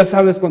 ya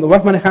sabes, cuando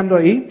vas manejando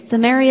ahí,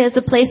 Samaria is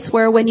a place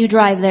where when you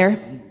drive there,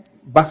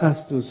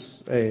 bajas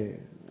tus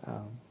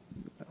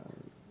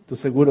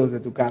seguros de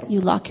tu carro.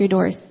 you lock your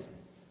doors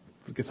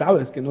Porque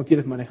sabes que no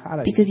quieres manejar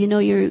ahí. because you know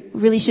you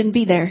really shouldn't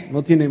be there.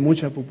 No tiene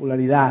mucha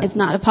popularidad. It's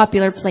not a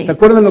popular place. ¿Se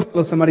acuerdan lo que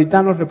los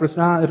samaritanos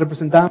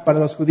representaban para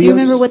los Do you judíos?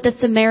 remember what the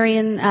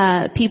Samaritan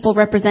people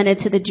represented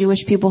to the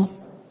Jewish people?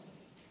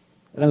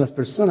 Eran las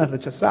personas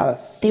rechazadas.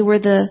 They were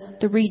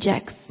the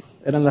rejects.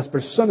 Eran las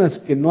personas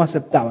que no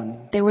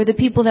aceptaban. They were the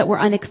people that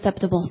were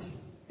unacceptable.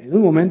 En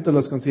un momento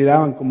los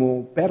consideraban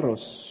como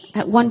perros.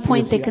 At one Así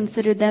point, they decían.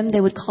 considered them,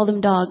 they would call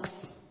them dogs.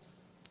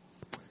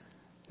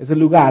 Es el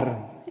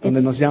lugar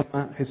donde nos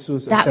llama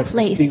Jesús a that ser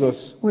place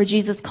testigos where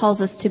Jesus calls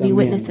us to be también.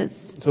 witnesses.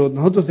 So,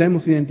 nosotros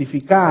debemos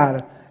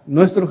identificar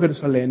nuestro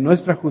Jerusalén,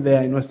 nuestra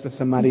Judea y nuestra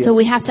Samaria. So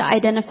we have to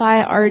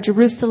identify our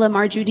Jerusalem,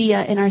 our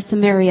Judea, and our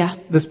Samaria.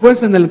 Después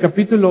al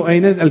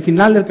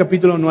final del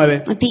capítulo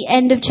 9, At the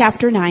end of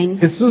chapter 9,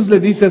 Jesús le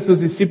dice a sus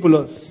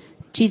discípulos,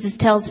 Jesus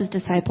tells his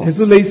disciples,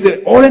 Jesús le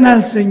dice, oren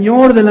al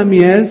Señor de la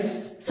mies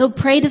so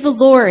pray to the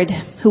Lord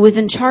who is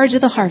in charge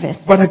of the harvest.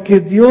 para que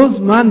Dios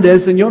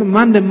el Señor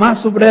mande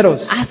más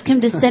obreros. Ask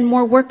him to send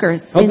more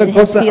workers into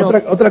his field.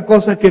 Otra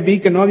cosa que vi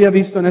que no había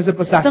visto en ese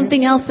pasaje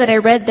Something else that I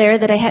read there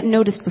that I hadn't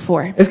noticed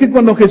before es que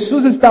cuando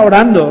Jesús está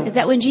orando, is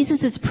that when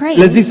Jesus is les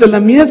praying, dice, la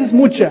mies es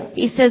mucha,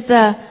 he says,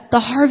 the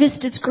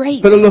harvest is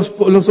great, pero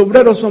los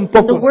obreros son and the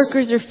pocos.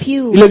 workers are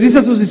few. Y les dice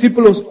a sus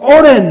discípulos,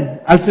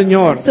 oren al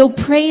Señor. So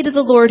pray to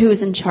the Lord who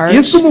is in charge. Y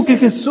es como que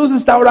Jesús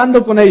está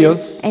orando con ellos,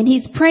 And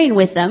he's praying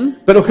with them,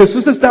 pero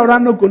Jesús está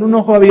orando con un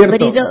ojo but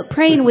abierto. he's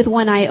praying with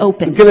one eye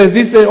open. Que les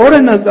dice,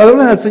 oren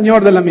al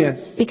Señor de la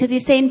mies. Because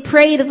he's saying,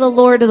 pray to the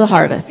Lord of the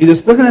harvest. Y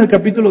después en el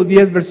capítulo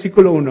 10,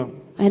 versículo 1,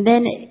 And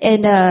then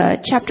in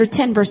chapter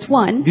 10, verse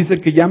 1, dice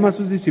que llama a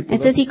sus it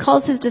discípulos says he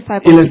calls his y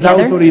disciples les da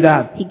together.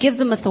 autoridad. He gives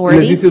them Y les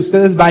authority, dice,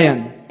 ustedes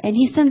vayan. and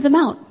he sends them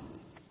out.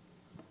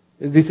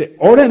 Les dice,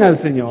 oren al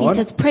He Señor.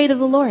 says, pray to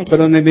the Lord.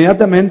 Pero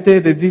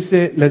inmediatamente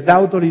les da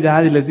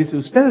autoridad y les dice,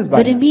 ustedes But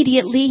vayan.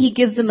 immediately he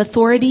gives them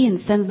authority and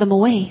sends them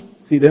away.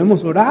 Sí,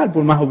 debemos orar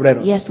por más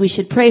obreros. Yes, we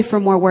should pray for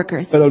more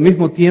workers. Pero al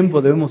mismo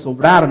tiempo debemos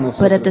obrar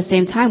But at the nosotros.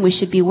 same time, we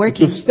should be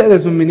Porque working. usted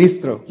es un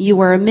ministro.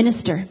 You are a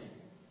minister.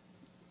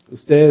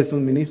 Usted es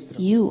un ministro.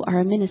 You are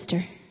a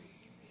minister.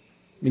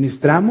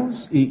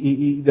 Ministramos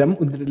y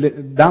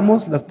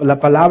damos la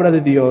palabra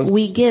de Dios.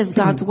 We give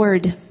God's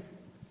word.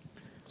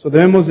 So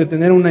debemos de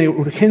tener una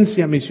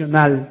urgencia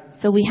misional.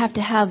 So we have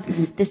to have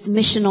this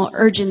missional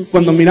urgency.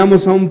 Cuando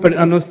miramos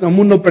a nuestro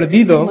mundo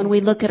perdido, When we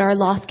look at our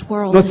lost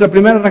world, nuestra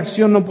primera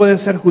reacción no puede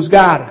ser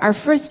juzgar. our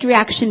first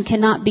reaction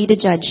cannot be to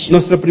judge.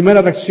 Nuestra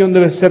primera reacción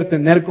debe ser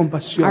tener Our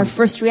compasión,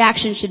 first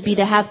reaction should be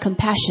to have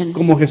compassion,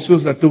 como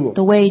Jesús la tuvo.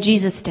 the way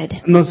Jesus did.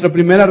 Nuestra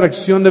primera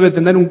reacción debe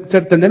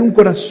ser tener un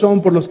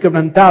corazón por los Our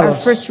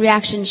quebrantados, first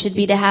reaction should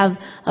be to have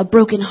a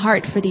broken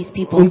heart for these un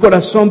people,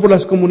 corazón por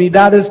las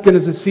comunidades que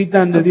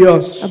necesitan de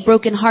Dios. a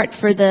broken heart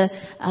for the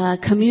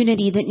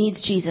community that needs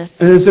Jesus.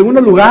 En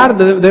segundo lugar,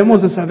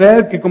 debemos de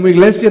saber que como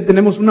iglesia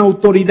tenemos una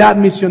autoridad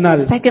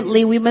misional.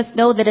 Secondly, we must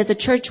know that as a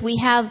church we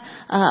have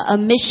a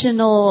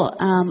missional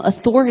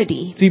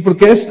authority. Sí,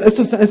 porque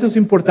eso es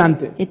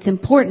importante. It's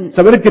important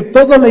Saber que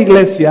toda la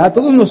iglesia,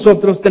 todos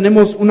nosotros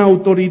tenemos una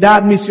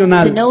autoridad to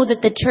misional. know that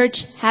the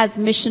church has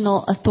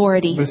missional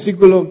authority.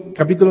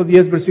 Capítulo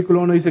 10,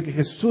 versículo 1 dice que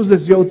Jesús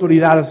les dio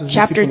autoridad a sus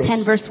Chapter discípulos.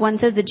 10 verse 1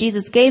 says that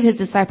Jesus gave his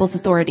disciples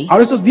authority.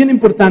 Ahora eso es bien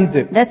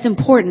importante, That's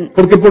important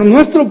porque por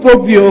nuestro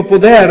propio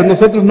poder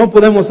nosotros no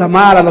podemos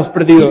amar a los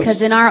perdidos.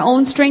 because in our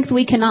own strength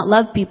we cannot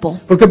love people.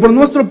 Porque por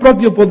nuestro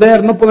propio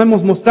poder no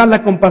podemos mostrar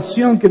la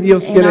compasión que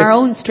Dios In quiere our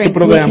own que strength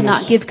we proveamos.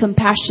 cannot give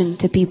compassion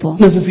to people.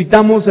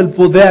 Necesitamos el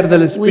poder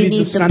del We Espíritu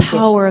need the Santo.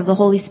 power of the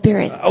Holy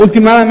Spirit.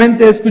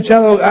 Últimamente he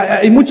escuchado,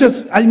 hay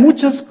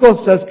muchas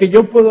cosas que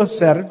yo puedo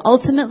hacer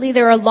Ultimately,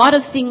 there are a lot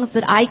of things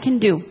that I can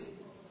do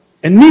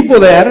en mi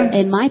poder,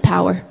 in my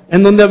power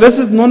en donde a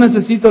veces no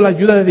necesito la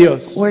ayuda de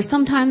Dios. where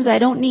sometimes I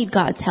don't need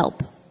God's help.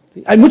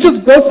 Hay muchas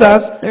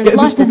cosas There's que he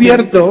lots of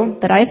descubierto things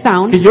that I que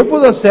found yo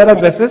puedo hacer a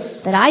veces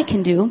that I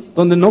can do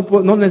donde no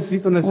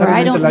necesito where I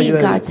necesariamente don't la need ayuda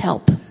de God's Dios.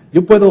 help.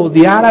 Yo puedo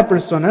odiar a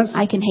personas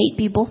I can hate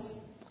people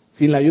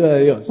sin la ayuda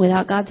de Dios.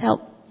 without God's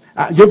help.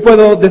 Yo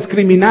puedo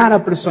discriminar a I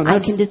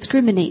personas can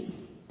discriminate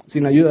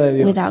sin la ayuda de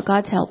Dios. without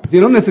God's help. Si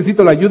no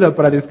necesito la ayuda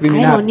para I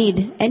discriminar. don't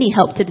need any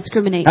help to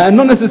discriminate.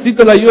 No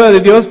necesito la ayuda de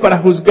Dios para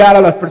juzgar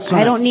a las I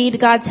personas. don't need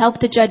God's help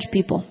to judge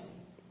people.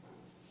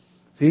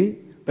 ¿Sí?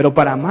 Pero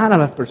para amar a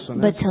las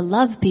personas, But to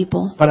love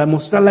people, para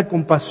mostrar la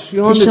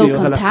compasión to de show Dios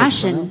a las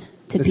compassion personas,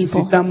 to people,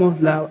 necesitamos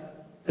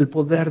el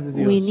poder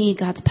de we Dios. need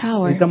God's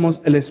power Necesitamos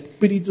el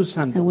Espíritu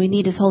Santo. and we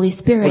need His Holy Por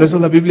Spirit. eso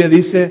la Biblia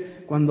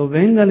dice, cuando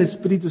venga el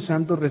Espíritu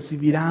Santo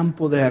recibirán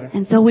poder.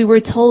 And so we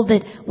were told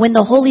that when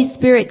the Holy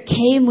Spirit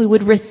came, we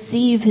would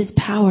receive His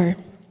power.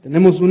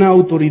 Tenemos una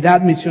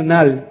autoridad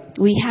misional.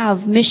 We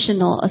have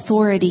missional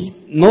authority.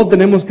 No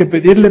tenemos que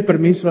pedirle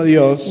permiso a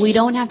Dios We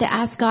don't have to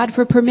ask God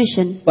for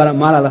permission para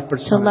amar a las to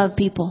personas. love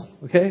people.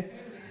 ¿Ok?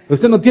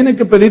 Usted no tiene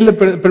que pedirle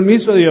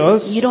permiso a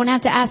Dios You don't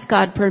have to ask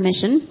God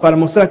permission para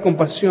mostrar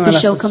compasión a to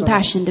las show personas,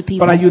 compassion to people,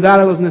 para ayudar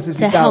a los to help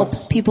necesitados.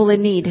 people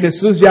in need.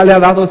 Jesús ya le ha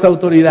dado esa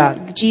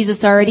autoridad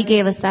Jesus already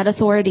gave us that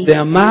authority de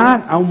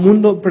amar a un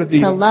mundo to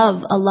perdido.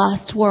 love a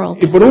lost world.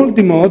 Y por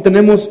último,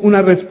 tenemos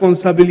una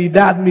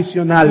responsabilidad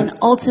misional.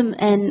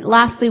 And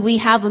lastly, we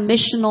have a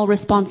missional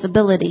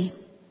responsibility.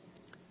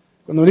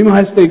 Cuando venimos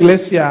a esta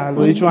iglesia,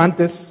 lo he dicho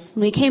antes,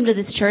 When we came to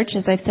this church,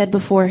 as I've said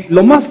before,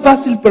 lo más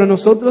fácil para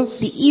nosotros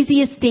the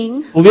easiest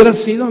thing hubiera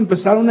sido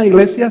empezar una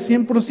iglesia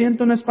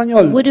 100% en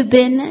español. would have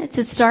been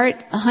to start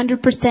a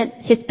 100%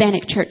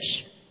 Hispanic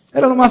church.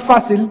 Era lo más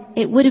fácil,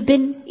 It would have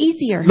been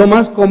easier. lo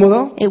más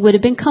cómodo. It would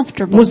have been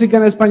comfortable. Música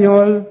en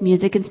español,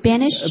 Music in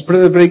Spanish,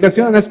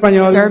 predicación en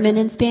español. sermon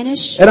in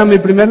Spanish. Era mi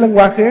primer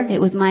lenguaje. It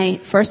was my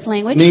first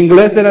language. Mi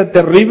inglés era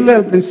terrible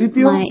al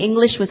principio. My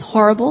English was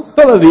horrible.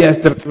 Todavía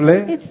es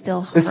terrible. It's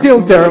still It's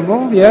still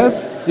horrible. terrible. Yes,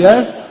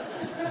 yes.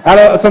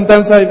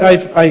 Sometimes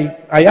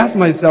I ask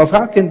myself,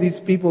 how can these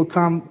people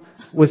come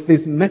with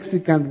this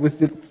Mexican, with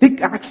the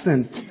thick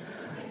accent,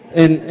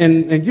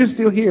 and you're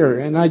still here?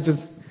 And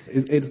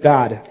it's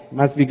God.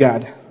 Must be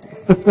God.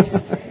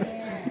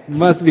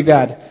 Must be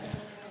God.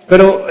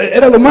 Pero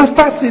era lo más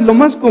fácil, lo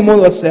más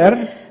cómodo hacer,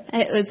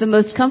 It was the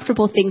most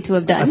comfortable thing to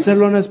have done,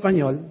 hacerlo en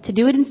español. to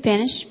do it in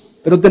Spanish.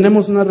 Pero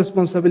tenemos una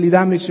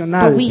responsabilidad But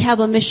misional. we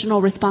have a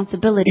missional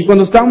responsibility. Y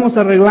cuando estábamos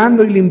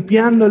arreglando y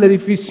limpiando el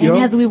edificio,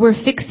 And as we were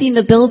fixing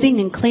the building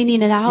and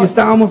cleaning it y out,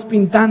 estábamos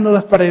pintando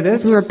las paredes,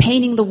 as we were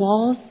painting the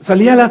walls,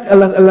 salía a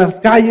las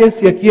calles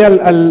y aquí a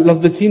los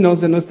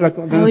vecinos de nuestra I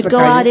would calle go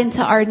out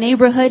into our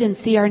neighborhood and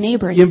see our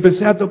neighbors. y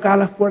empecé a tocar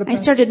las I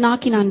puertas started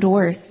knocking on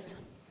doors.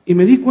 y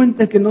me di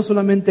cuenta que no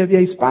solamente había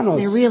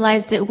hispanos, And I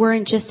realized it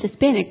weren't just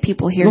Hispanic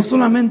people here. no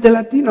solamente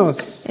latinos,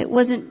 It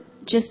wasn't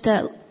just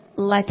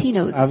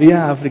Latinos.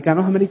 había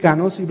africanos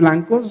americanos y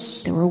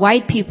blancos There were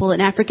white people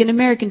and African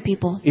American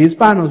people y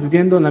hispanos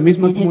viviendo en la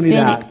misma and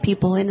comunidad. Hispanic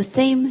people in the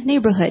same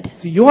neighborhood.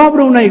 Si yo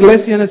abro una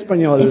iglesia en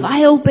español, If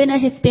I open a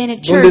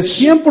Hispanic donde church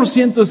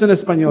 100% es en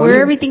español,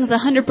 where everything's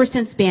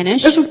 100%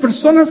 Spanish, esas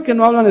personas que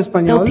no hablan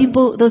español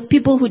those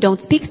people who don't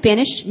speak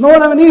Spanish no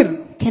van a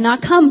venir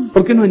cannot come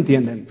porque no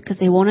entienden. because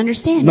they won't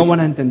understand. No van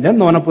a entender,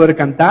 no van a poder They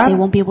cantar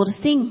won't be able to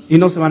sing. y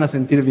no se van a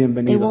sentir They won't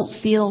bienvenidos.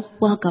 feel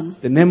welcome.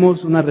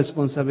 Tenemos una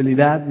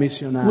responsabilidad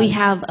misional. We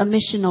have a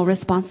missional Y creo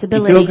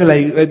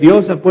responsibility. que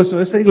Dios ha puesto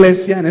esa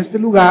iglesia en este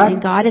And lugar,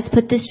 God has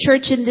put this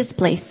church in this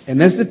place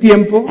en este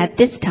tiempo, at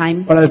this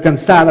time para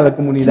alcanzar a la to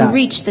comunidad.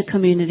 reach the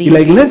community. Y la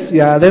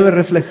iglesia debe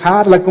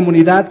reflejar la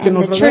comunidad que And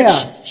nos the church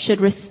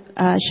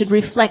rodea. should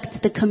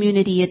reflect the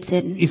community it's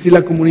in. Y si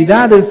la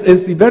comunidad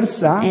es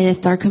diversa, And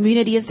if our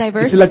community is y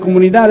diverse, si la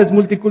comunidad es and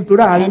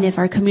multicultural, if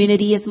our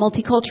community is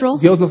multicultural,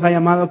 Dios nos ha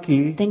llamado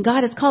aquí then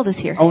God has called us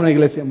here a una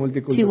iglesia to a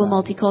multicultural.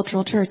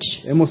 multicultural church.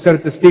 Debemos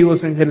ser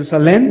testigos en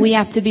Jerusalén, We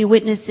have to be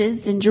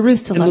witnesses in en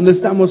Jerusalem, donde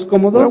estamos where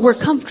cómodos. we're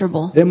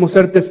comfortable, Debemos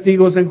ser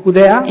testigos en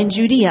Judea, in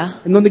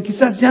Judea, en donde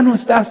quizás ya no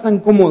estás tan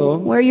cómodo,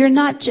 where you're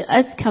not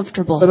as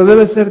comfortable. pero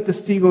debes ser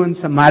testigo en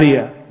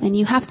Samaria, And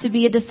you have to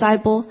be a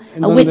disciple,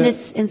 En a donde- witness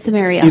in y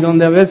Samaria,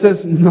 donde a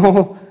veces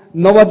no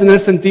va a tener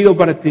sentido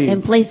para ti.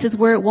 in places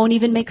where it won't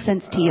even make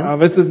sense to you, A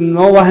veces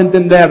no vas a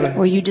entender,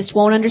 where you just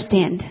won't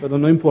understand. pero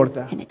no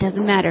importa, And it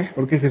doesn't matter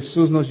porque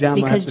Jesús nos llama a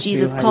because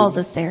testigos Jesus ahí. calls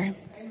us there.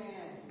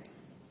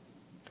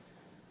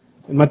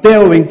 En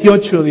Mateo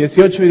 28,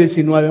 18 y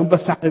 19, un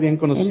pasaje bien In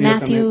conocido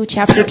Matthew también.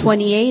 chapter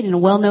 28, in a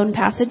well-known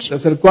passage, Se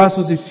acercó a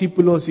sus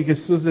discípulos y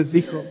Jesús les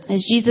dijo: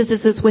 as Jesus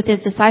is with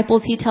his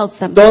disciples, he tells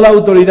them, toda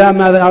autoridad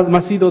me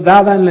ha sido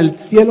dada en el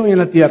cielo y en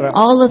la tierra.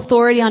 all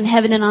authority on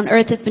heaven and on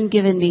earth has been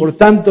given me. Por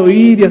tanto,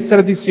 ir y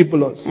hacer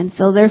discípulos And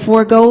so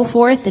therefore go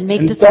forth and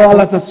make en todas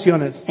las disciples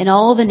naciones, in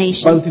all the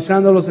nations,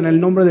 bautizándolos en el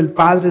nombre del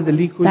Padre,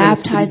 del Hijo y del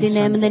Espíritu baptizing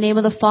them in Santo. the name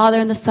of the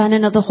Father and the Son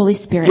and of the Holy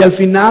Y Spirit. al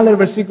final el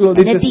versículo And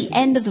dice: at the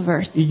end of the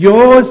verse, y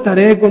yo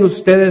estaré con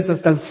ustedes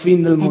hasta el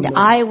fin del and mundo.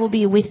 I will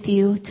be with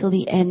you till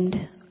the end.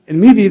 En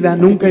mi vida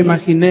nunca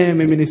imaginé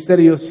mi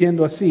ministerio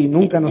siendo así,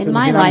 nunca nos In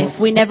my life, imaginamos,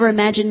 we never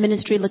imagined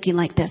ministry looking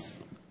like this.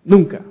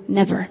 nunca.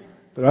 Never.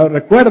 Pero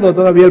recuerdo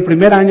todavía el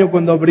primer año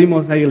cuando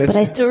abrimos la But I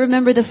iglesia. still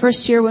remember the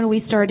first year when we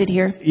started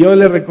here. Yo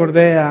le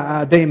recordé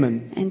a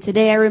Damon. And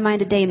today I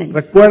reminded Damon.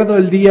 Recuerdo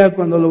el día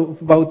cuando lo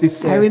I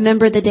bauticé.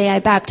 remember the day I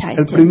El baptized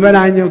him. primer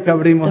año que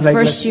abrimos The la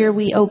first iglesia. year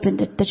we opened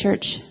the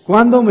church.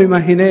 ¿Cuándo me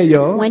imaginé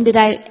yo When did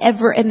I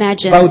ever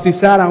imagine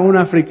bautizar a un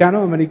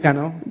africano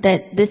americano? that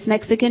this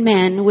Mexican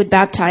man would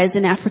baptize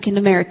an African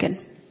American?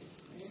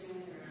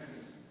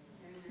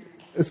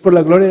 Es por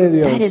la gloria de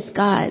That Dios. is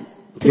God.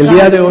 Y To el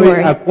día de God's hoy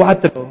glory. a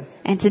 4,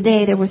 And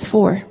today there was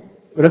 4.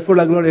 pero es por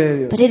la gloria de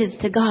Dios. But it is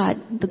to God,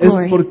 the Es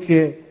glory.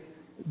 porque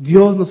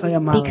Dios nos ha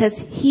llamado. Because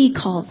He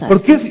calls us.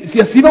 ¿Por qué si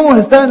así vamos a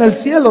estar en el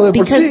cielo de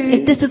por Because if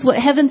sí? this is what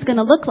heaven's going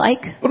to look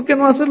like, ¿Por qué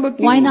no hacerlo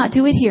aquí? why not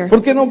do it here?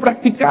 ¿Por qué no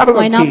practicarlo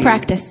Why not aquí?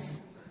 practice?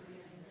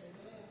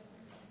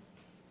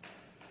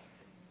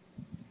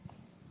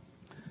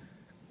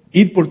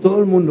 Ir por todo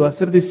el mundo a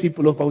hacer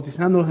discípulos,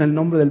 bautizándolos en el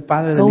nombre del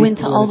Padre, del Go Hijo y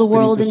into del all the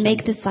world and Espíritu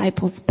make Santo.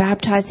 disciples,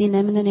 baptizing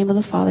them in the name of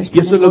the Father, Y Son,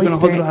 eso and es lo que Holy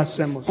nosotros Spirit.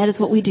 hacemos. That is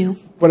what we do.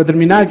 Para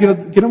terminar,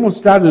 quiero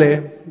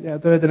mostrarle, ya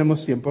todavía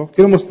tenemos tiempo,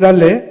 quiero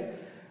mostrarle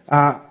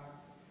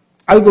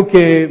algo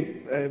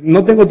que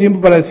no tengo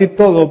tiempo para decir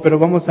todo, pero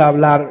vamos a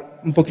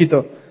hablar un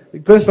poquito.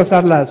 ¿Puedes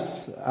pasar las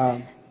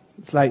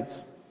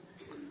slides?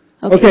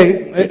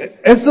 Okay.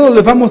 Esto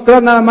les va a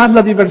mostrar nada más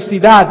la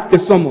diversidad que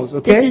somos,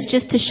 ¿ok? This is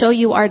just to show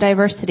you our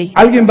diversity.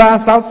 ¿Alguien va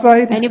a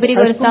Southside? Anybody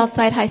go to High school?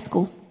 Southside High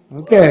School?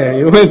 Okay,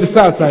 you went to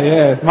Southside,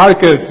 yes.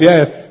 Marcus,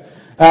 yes.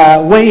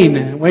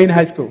 Wayne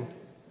High School.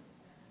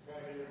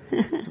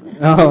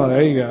 Oh,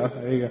 there you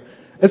go.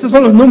 Estos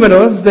son los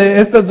números de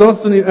estas dos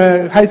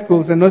high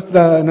schools en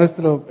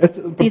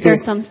These are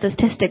some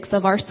statistics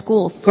of our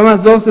schools, son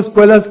las dos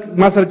escuelas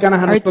más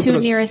cercanas a our two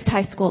nosotros. nearest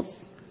high schools.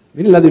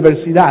 Miren la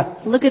diversidad.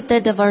 Look at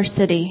the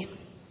diversity.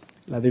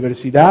 La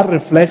diversidad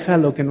refleja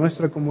lo que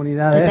nuestra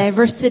comunidad The es.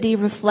 diversity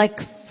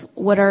reflects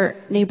what our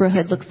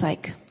neighborhood looks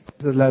like.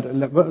 Esa es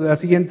la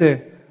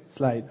siguiente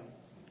slide.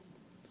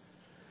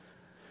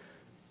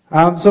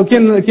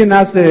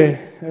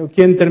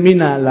 ¿Quién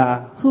termina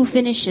la Who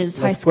finishes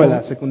high school?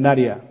 escuela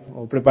secundaria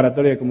o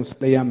preparatoria, como se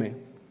le llame?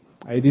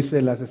 Ahí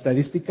dice las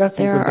estadísticas: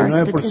 There are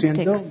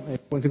 59%,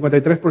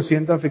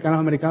 53% africanos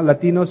americanos,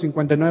 latinos,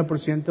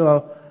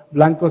 59%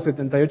 blancos,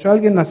 78%.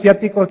 ¿Alguien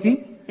asiático aquí?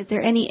 Is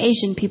there any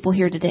Asian people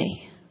here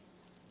today?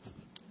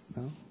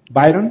 ¿No?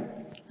 Byron?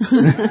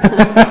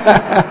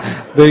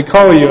 They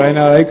call you, I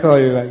know, they call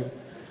you.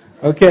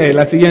 Okay,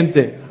 la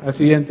siguiente.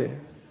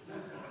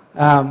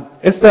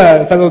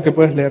 Esta es algo que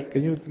puedes leer.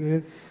 Can you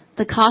read?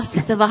 The cost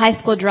of a high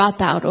school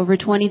dropout over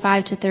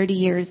 25 to 30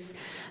 years.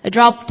 A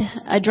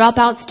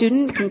dropout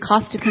student can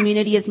cost a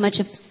community as much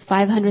as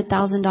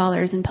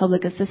 $500,000 in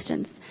public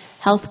assistance,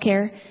 health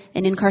care,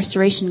 and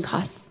incarceration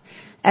costs.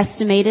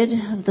 Estimated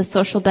the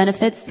social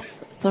benefits,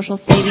 social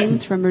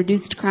savings from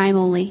reduced crime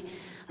only,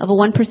 of a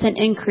 1%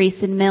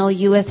 increase in male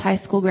U.S. high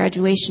school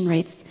graduation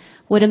rates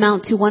would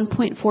amount to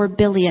 $1.4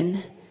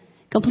 billion.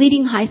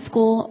 Completing high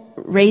school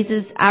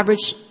raises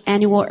average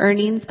annual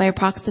earnings by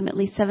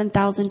approximately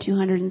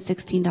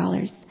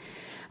 $7,216.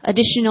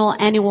 Additional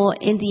annual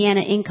Indiana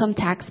income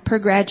tax per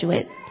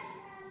graduate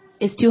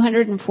is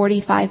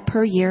 $245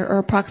 per year, or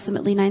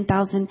approximately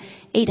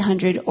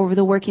 $9,800 over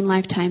the working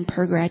lifetime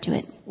per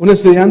graduate. Un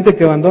estudiante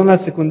que abandona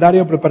la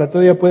secundaria o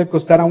preparatoria puede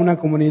costar a una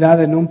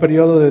comunidad en un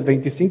periodo de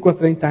 25 a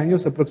 30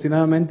 años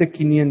aproximadamente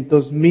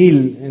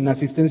 $500,000 en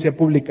asistencia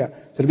pública,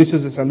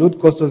 servicios de salud,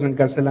 costos de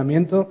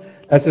encarcelamiento.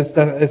 Las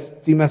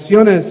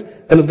estimaciones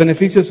de los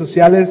beneficios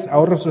sociales,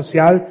 ahorro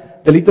social,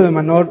 delito de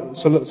menor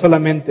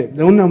solamente,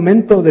 de un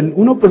aumento del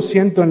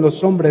 1% en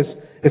los hombres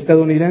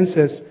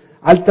estadounidenses,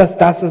 altas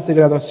tasas de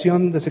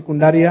graduación de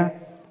secundaria,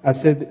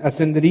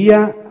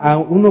 ascendería a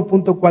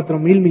 1.4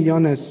 mil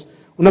millones.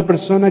 Una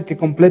persona que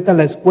completa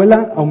la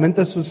escuela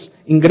aumenta sus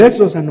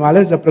ingresos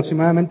anuales de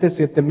aproximadamente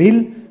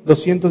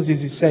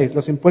 7,216.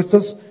 Los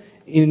impuestos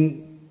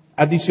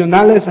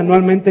adicionales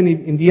anualmente en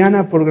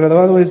Indiana por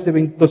graduado es de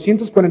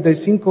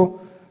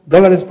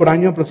 $245 por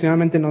año,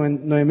 aproximadamente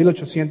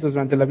 9,800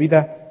 durante la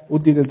vida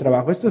útil del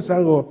trabajo. Esto es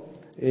algo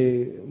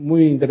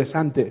muy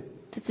interesante.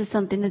 This is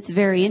something that's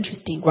very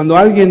interesting. Cuando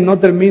alguien no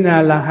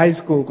termina la high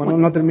school, cuando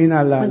no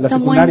termina la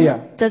secundaria,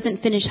 Someone doesn't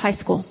finish high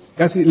school,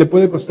 casi le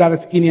puede costar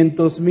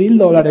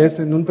 $500,000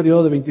 en un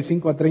periodo de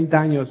 25 a 30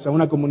 años a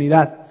una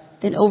comunidad.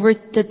 then over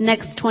the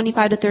next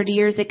 25 to 30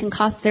 years, it can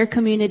cost their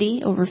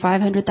community over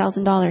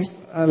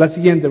 $500,000. La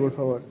siguiente, por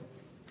favor.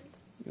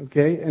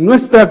 Okay. En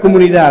nuestra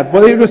comunidad,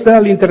 ¿puede ir usted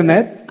al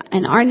internet?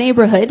 In our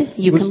neighborhood,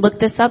 you can look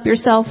this up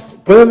yourself.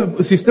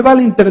 Si usted va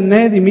al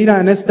internet y mira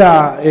en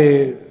esta,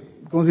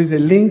 ¿cómo se dice?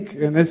 Link,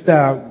 en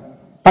esta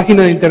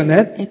página de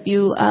internet, If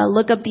you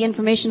look up the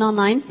information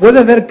online,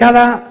 puede ver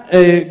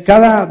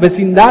cada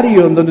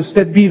vecindario en donde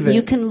usted you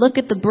vive can look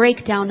at the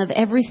breakdown of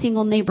every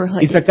single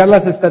neighborhood y sacar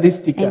las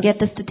estadísticas. and get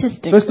the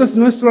statistics. Esto es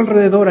nuestro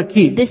alrededor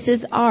aquí. This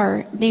is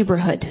our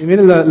neighborhood. Y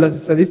miren las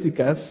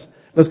estadísticas.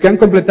 Los que han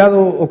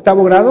completado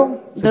octavo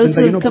grado, Those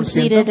who have 71%.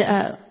 completed,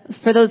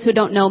 for those who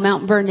don't know,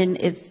 Mount Vernon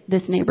is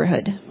this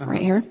neighborhood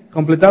right here.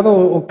 Completado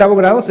octavo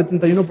grado,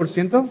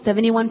 71%.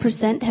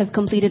 71% have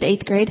completed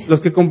 8th grade.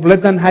 Los que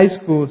completan high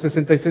school,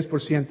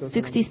 66%.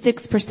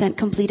 66%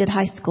 completed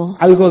high school.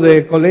 Algo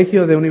de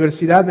colegio, de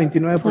universidad,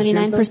 29%.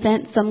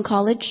 29% some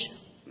college.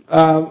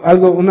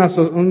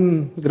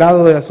 Un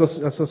grado de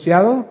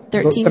asociado,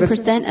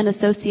 13% an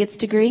associate's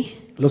degree.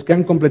 Los que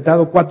han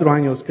completado 4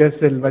 años, que es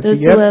el Those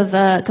who bachiller,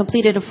 have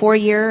completed a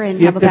 4-year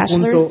and have a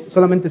bachelor's,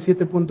 solamente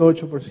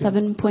 7.8%.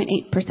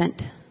 7.8%.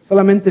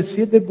 Solamente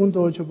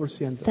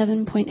 7.8%.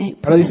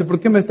 Ahora dice, 7.8%. ¿por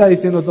qué me está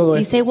diciendo todo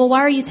You esto? say, well, why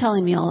are you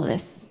telling me all of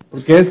this?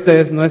 Porque esta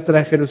es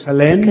nuestra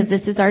Jerusalén, Because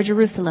this is our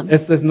Jerusalem.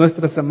 esta es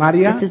nuestra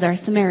Samaria This is our y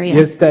Samaria.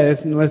 esta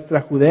es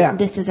nuestra Judea.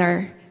 This is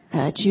our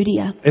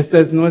Judea. Esta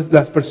es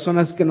las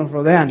personas que nos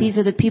rodean. These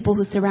are the people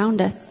who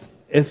surround us.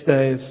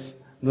 Esta es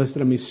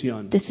nuestra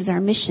misión. This is our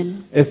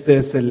mission. Este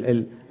es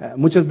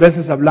muchas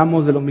veces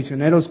hablamos de los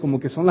misioneros como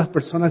que son las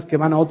personas que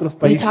van a otros We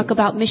países, talk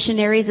about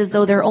missionaries as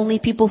though they're only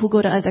people who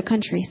go to other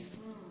countries.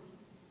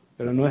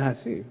 pero no es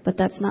así. But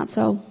that's not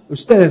so.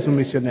 Usted es un You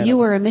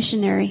misionero. are a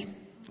missionary.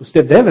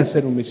 Usted debe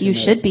ser un You misionero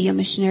should be a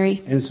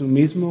missionary en su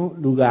mismo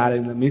lugar,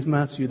 en la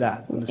misma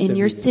ciudad donde in usted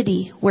your vive.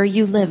 city where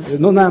you live.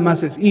 No nada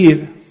más es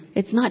ir,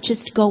 It's not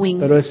just going,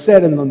 pero es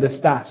ser en donde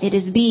estás. it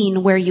is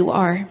being where you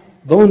are.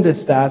 Donde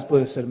estás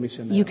puedes ser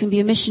misionero. You can be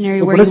a missionary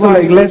So, where por you eso la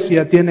are.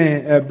 iglesia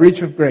tiene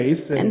Bridge of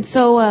Grace, And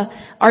so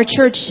our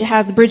church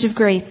has Bridge of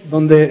Grace,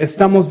 donde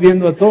estamos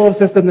viendo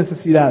todas estas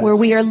necesidades. where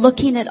we are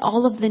looking at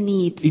all of the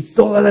needs. Y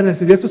toda la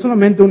necesidad, esto es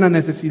solamente una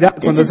necesidad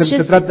cuando is se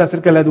just- trata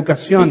acerca de la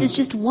educación, This is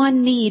just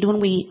one need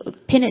when we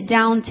pin it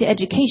down to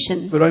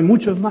education. pero hay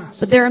muchos más.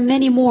 But there are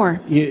many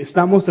more. Y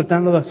estamos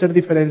tratando de hacer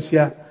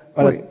diferencia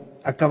para Right.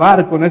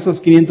 acabar con esos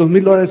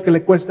 $500,000 que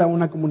le cuesta a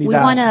una We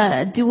comunidad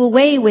want to do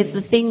away with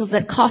the things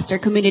that cost our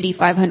community y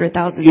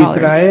 $500,000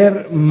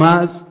 traer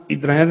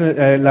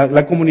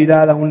la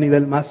comunidad a un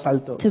nivel más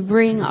alto. to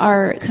bring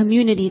our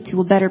community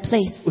to a better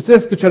place. Usted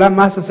escuchará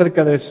más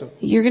acerca de eso,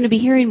 You're going to be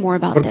hearing more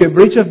about porque this.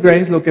 Bridge of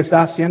Grace lo que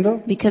está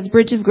haciendo Because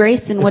Bridge of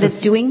Grace and what es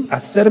it's doing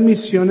hacer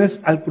misiones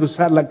al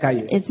cruzar la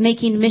calle. is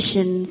making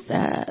missions,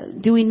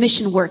 doing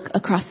mission work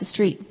across the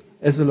street.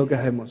 Eso es lo que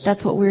hacemos.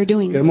 That's what we're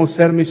doing. Queremos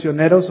ser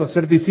misioneros o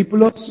ser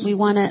discípulos We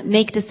want to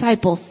make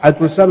disciples al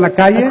cruzar la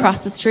calle,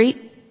 across the street,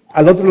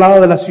 al otro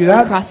lado de la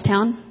ciudad across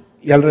town,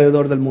 y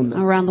alrededor del mundo.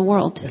 around the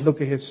world. Es lo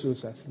que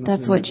Jesús hace.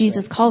 That's what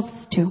Jesus calls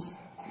us to.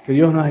 Que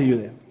Dios nos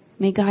ayude.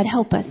 May God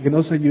help us Que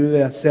nos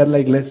ayude a ser la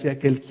iglesia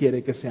que Él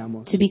quiere que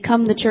seamos. to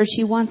become the church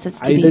He wants us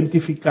to A be.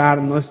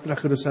 identificar nuestra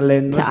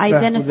Jerusalén, To nuestra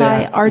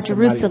identify Judea our y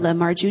Samaria.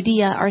 Jerusalem, our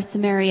Judea, our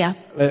Samaria.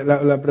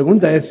 La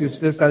pregunta es si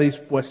usted está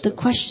dispuesto. The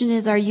question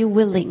is, are you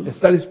willing?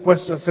 ¿Está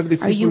dispuesto a ser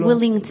Are you discípulo?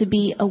 willing to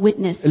be a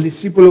witness? El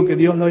discípulo que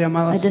Dios lo ha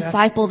llamado a A ser.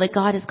 disciple that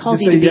God has called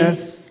You you to say be?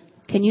 yes.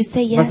 Can you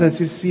say ¿Vas a yes?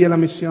 decir sí a la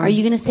misión? Are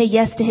you going to say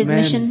yes to His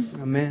mission?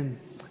 Amen. Amen.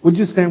 Would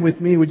you stand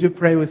with me? Would you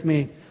pray with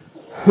me?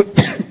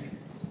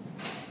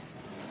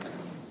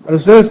 Para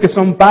ustedes que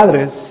son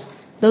padres,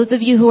 Those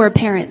of you who are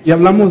parents, y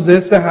hablamos de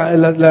esta,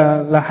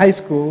 la high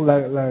school,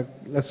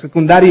 la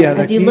secundaria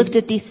de as you aquí, looked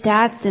at these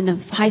stats in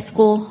high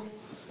school,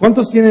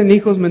 ¿cuántos tienen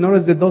hijos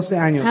menores de 12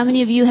 años? how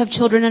many of you have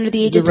children under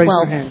the age You of raise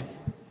your 12? hand.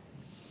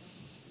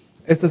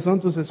 Estas son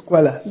tus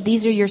escuelas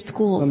These are your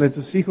schools, donde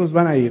tus hijos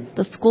van a ir.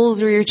 the schools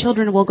where your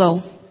children will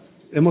go.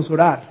 Debemos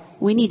orar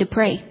We need to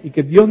pray y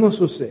que Dios nos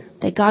use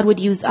that God would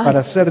use para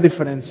us hacer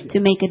diferencia. to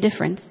make a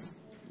difference.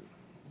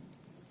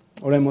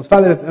 Oremos.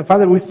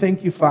 Father, we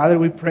thank you, Father.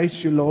 We praise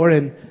you, Lord.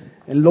 And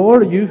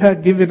Lord, you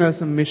have given us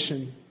a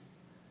mission.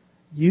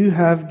 You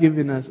have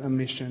given us a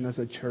mission as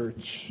a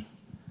church.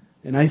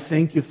 And I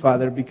thank you,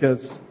 Father,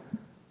 because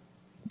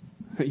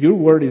your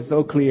word is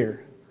so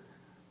clear.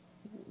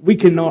 We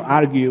cannot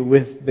argue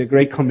with the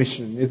Great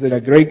Commission. It's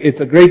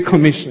a great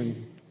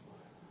commission.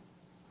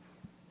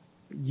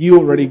 You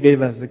already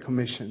gave us the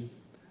commission.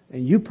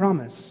 And you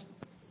promise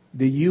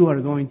that you are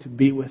going to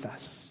be with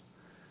us.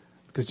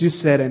 Because you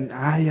said, and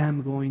I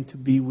am going to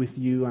be with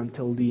you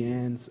until the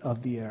ends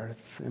of the earth.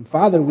 And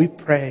Father, we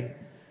pray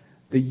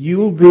that you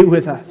will be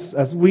with us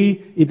as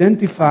we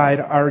identified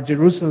our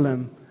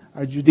Jerusalem,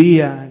 our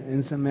Judea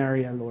and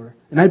Samaria, Lord.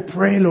 And I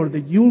pray, Lord,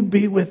 that you will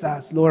be with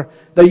us, Lord,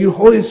 that your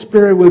Holy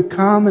Spirit will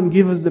come and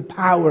give us the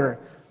power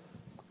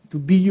to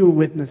be your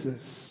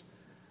witnesses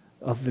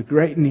of the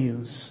great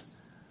news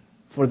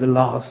for the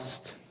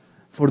lost,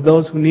 for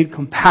those who need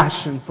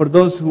compassion, for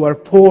those who are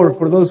poor,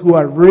 for those who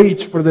are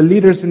rich, for the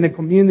leaders in the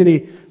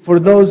community, for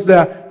those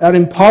that are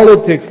in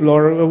politics,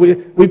 Lord.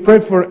 We pray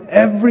for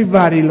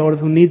everybody, Lord,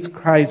 who needs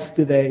Christ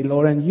today,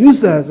 Lord, and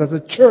use us as a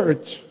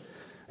church.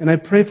 And I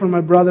pray for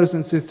my brothers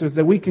and sisters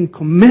that we can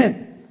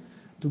commit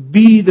to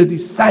be the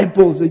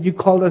disciples that you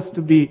called us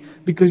to be,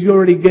 because you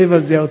already gave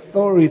us the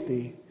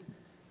authority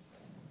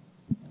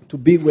to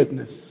be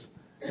witness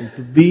and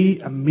to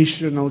be a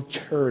missional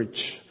church.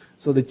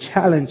 So the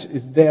challenge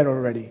is there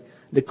already.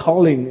 The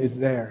calling is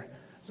there.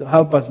 So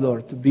help us,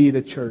 Lord, to be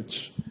the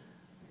church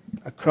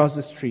across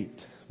the street,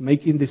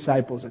 making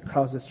disciples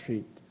across the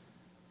street,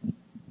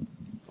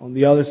 on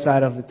the other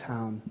side of the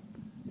town,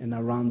 and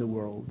around the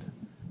world.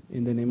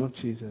 In the name of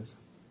Jesus.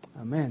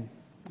 Amen.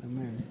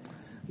 Amen.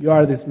 You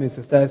are dismissed.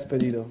 Está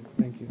despedido.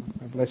 Thank you.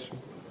 God bless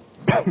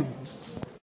you.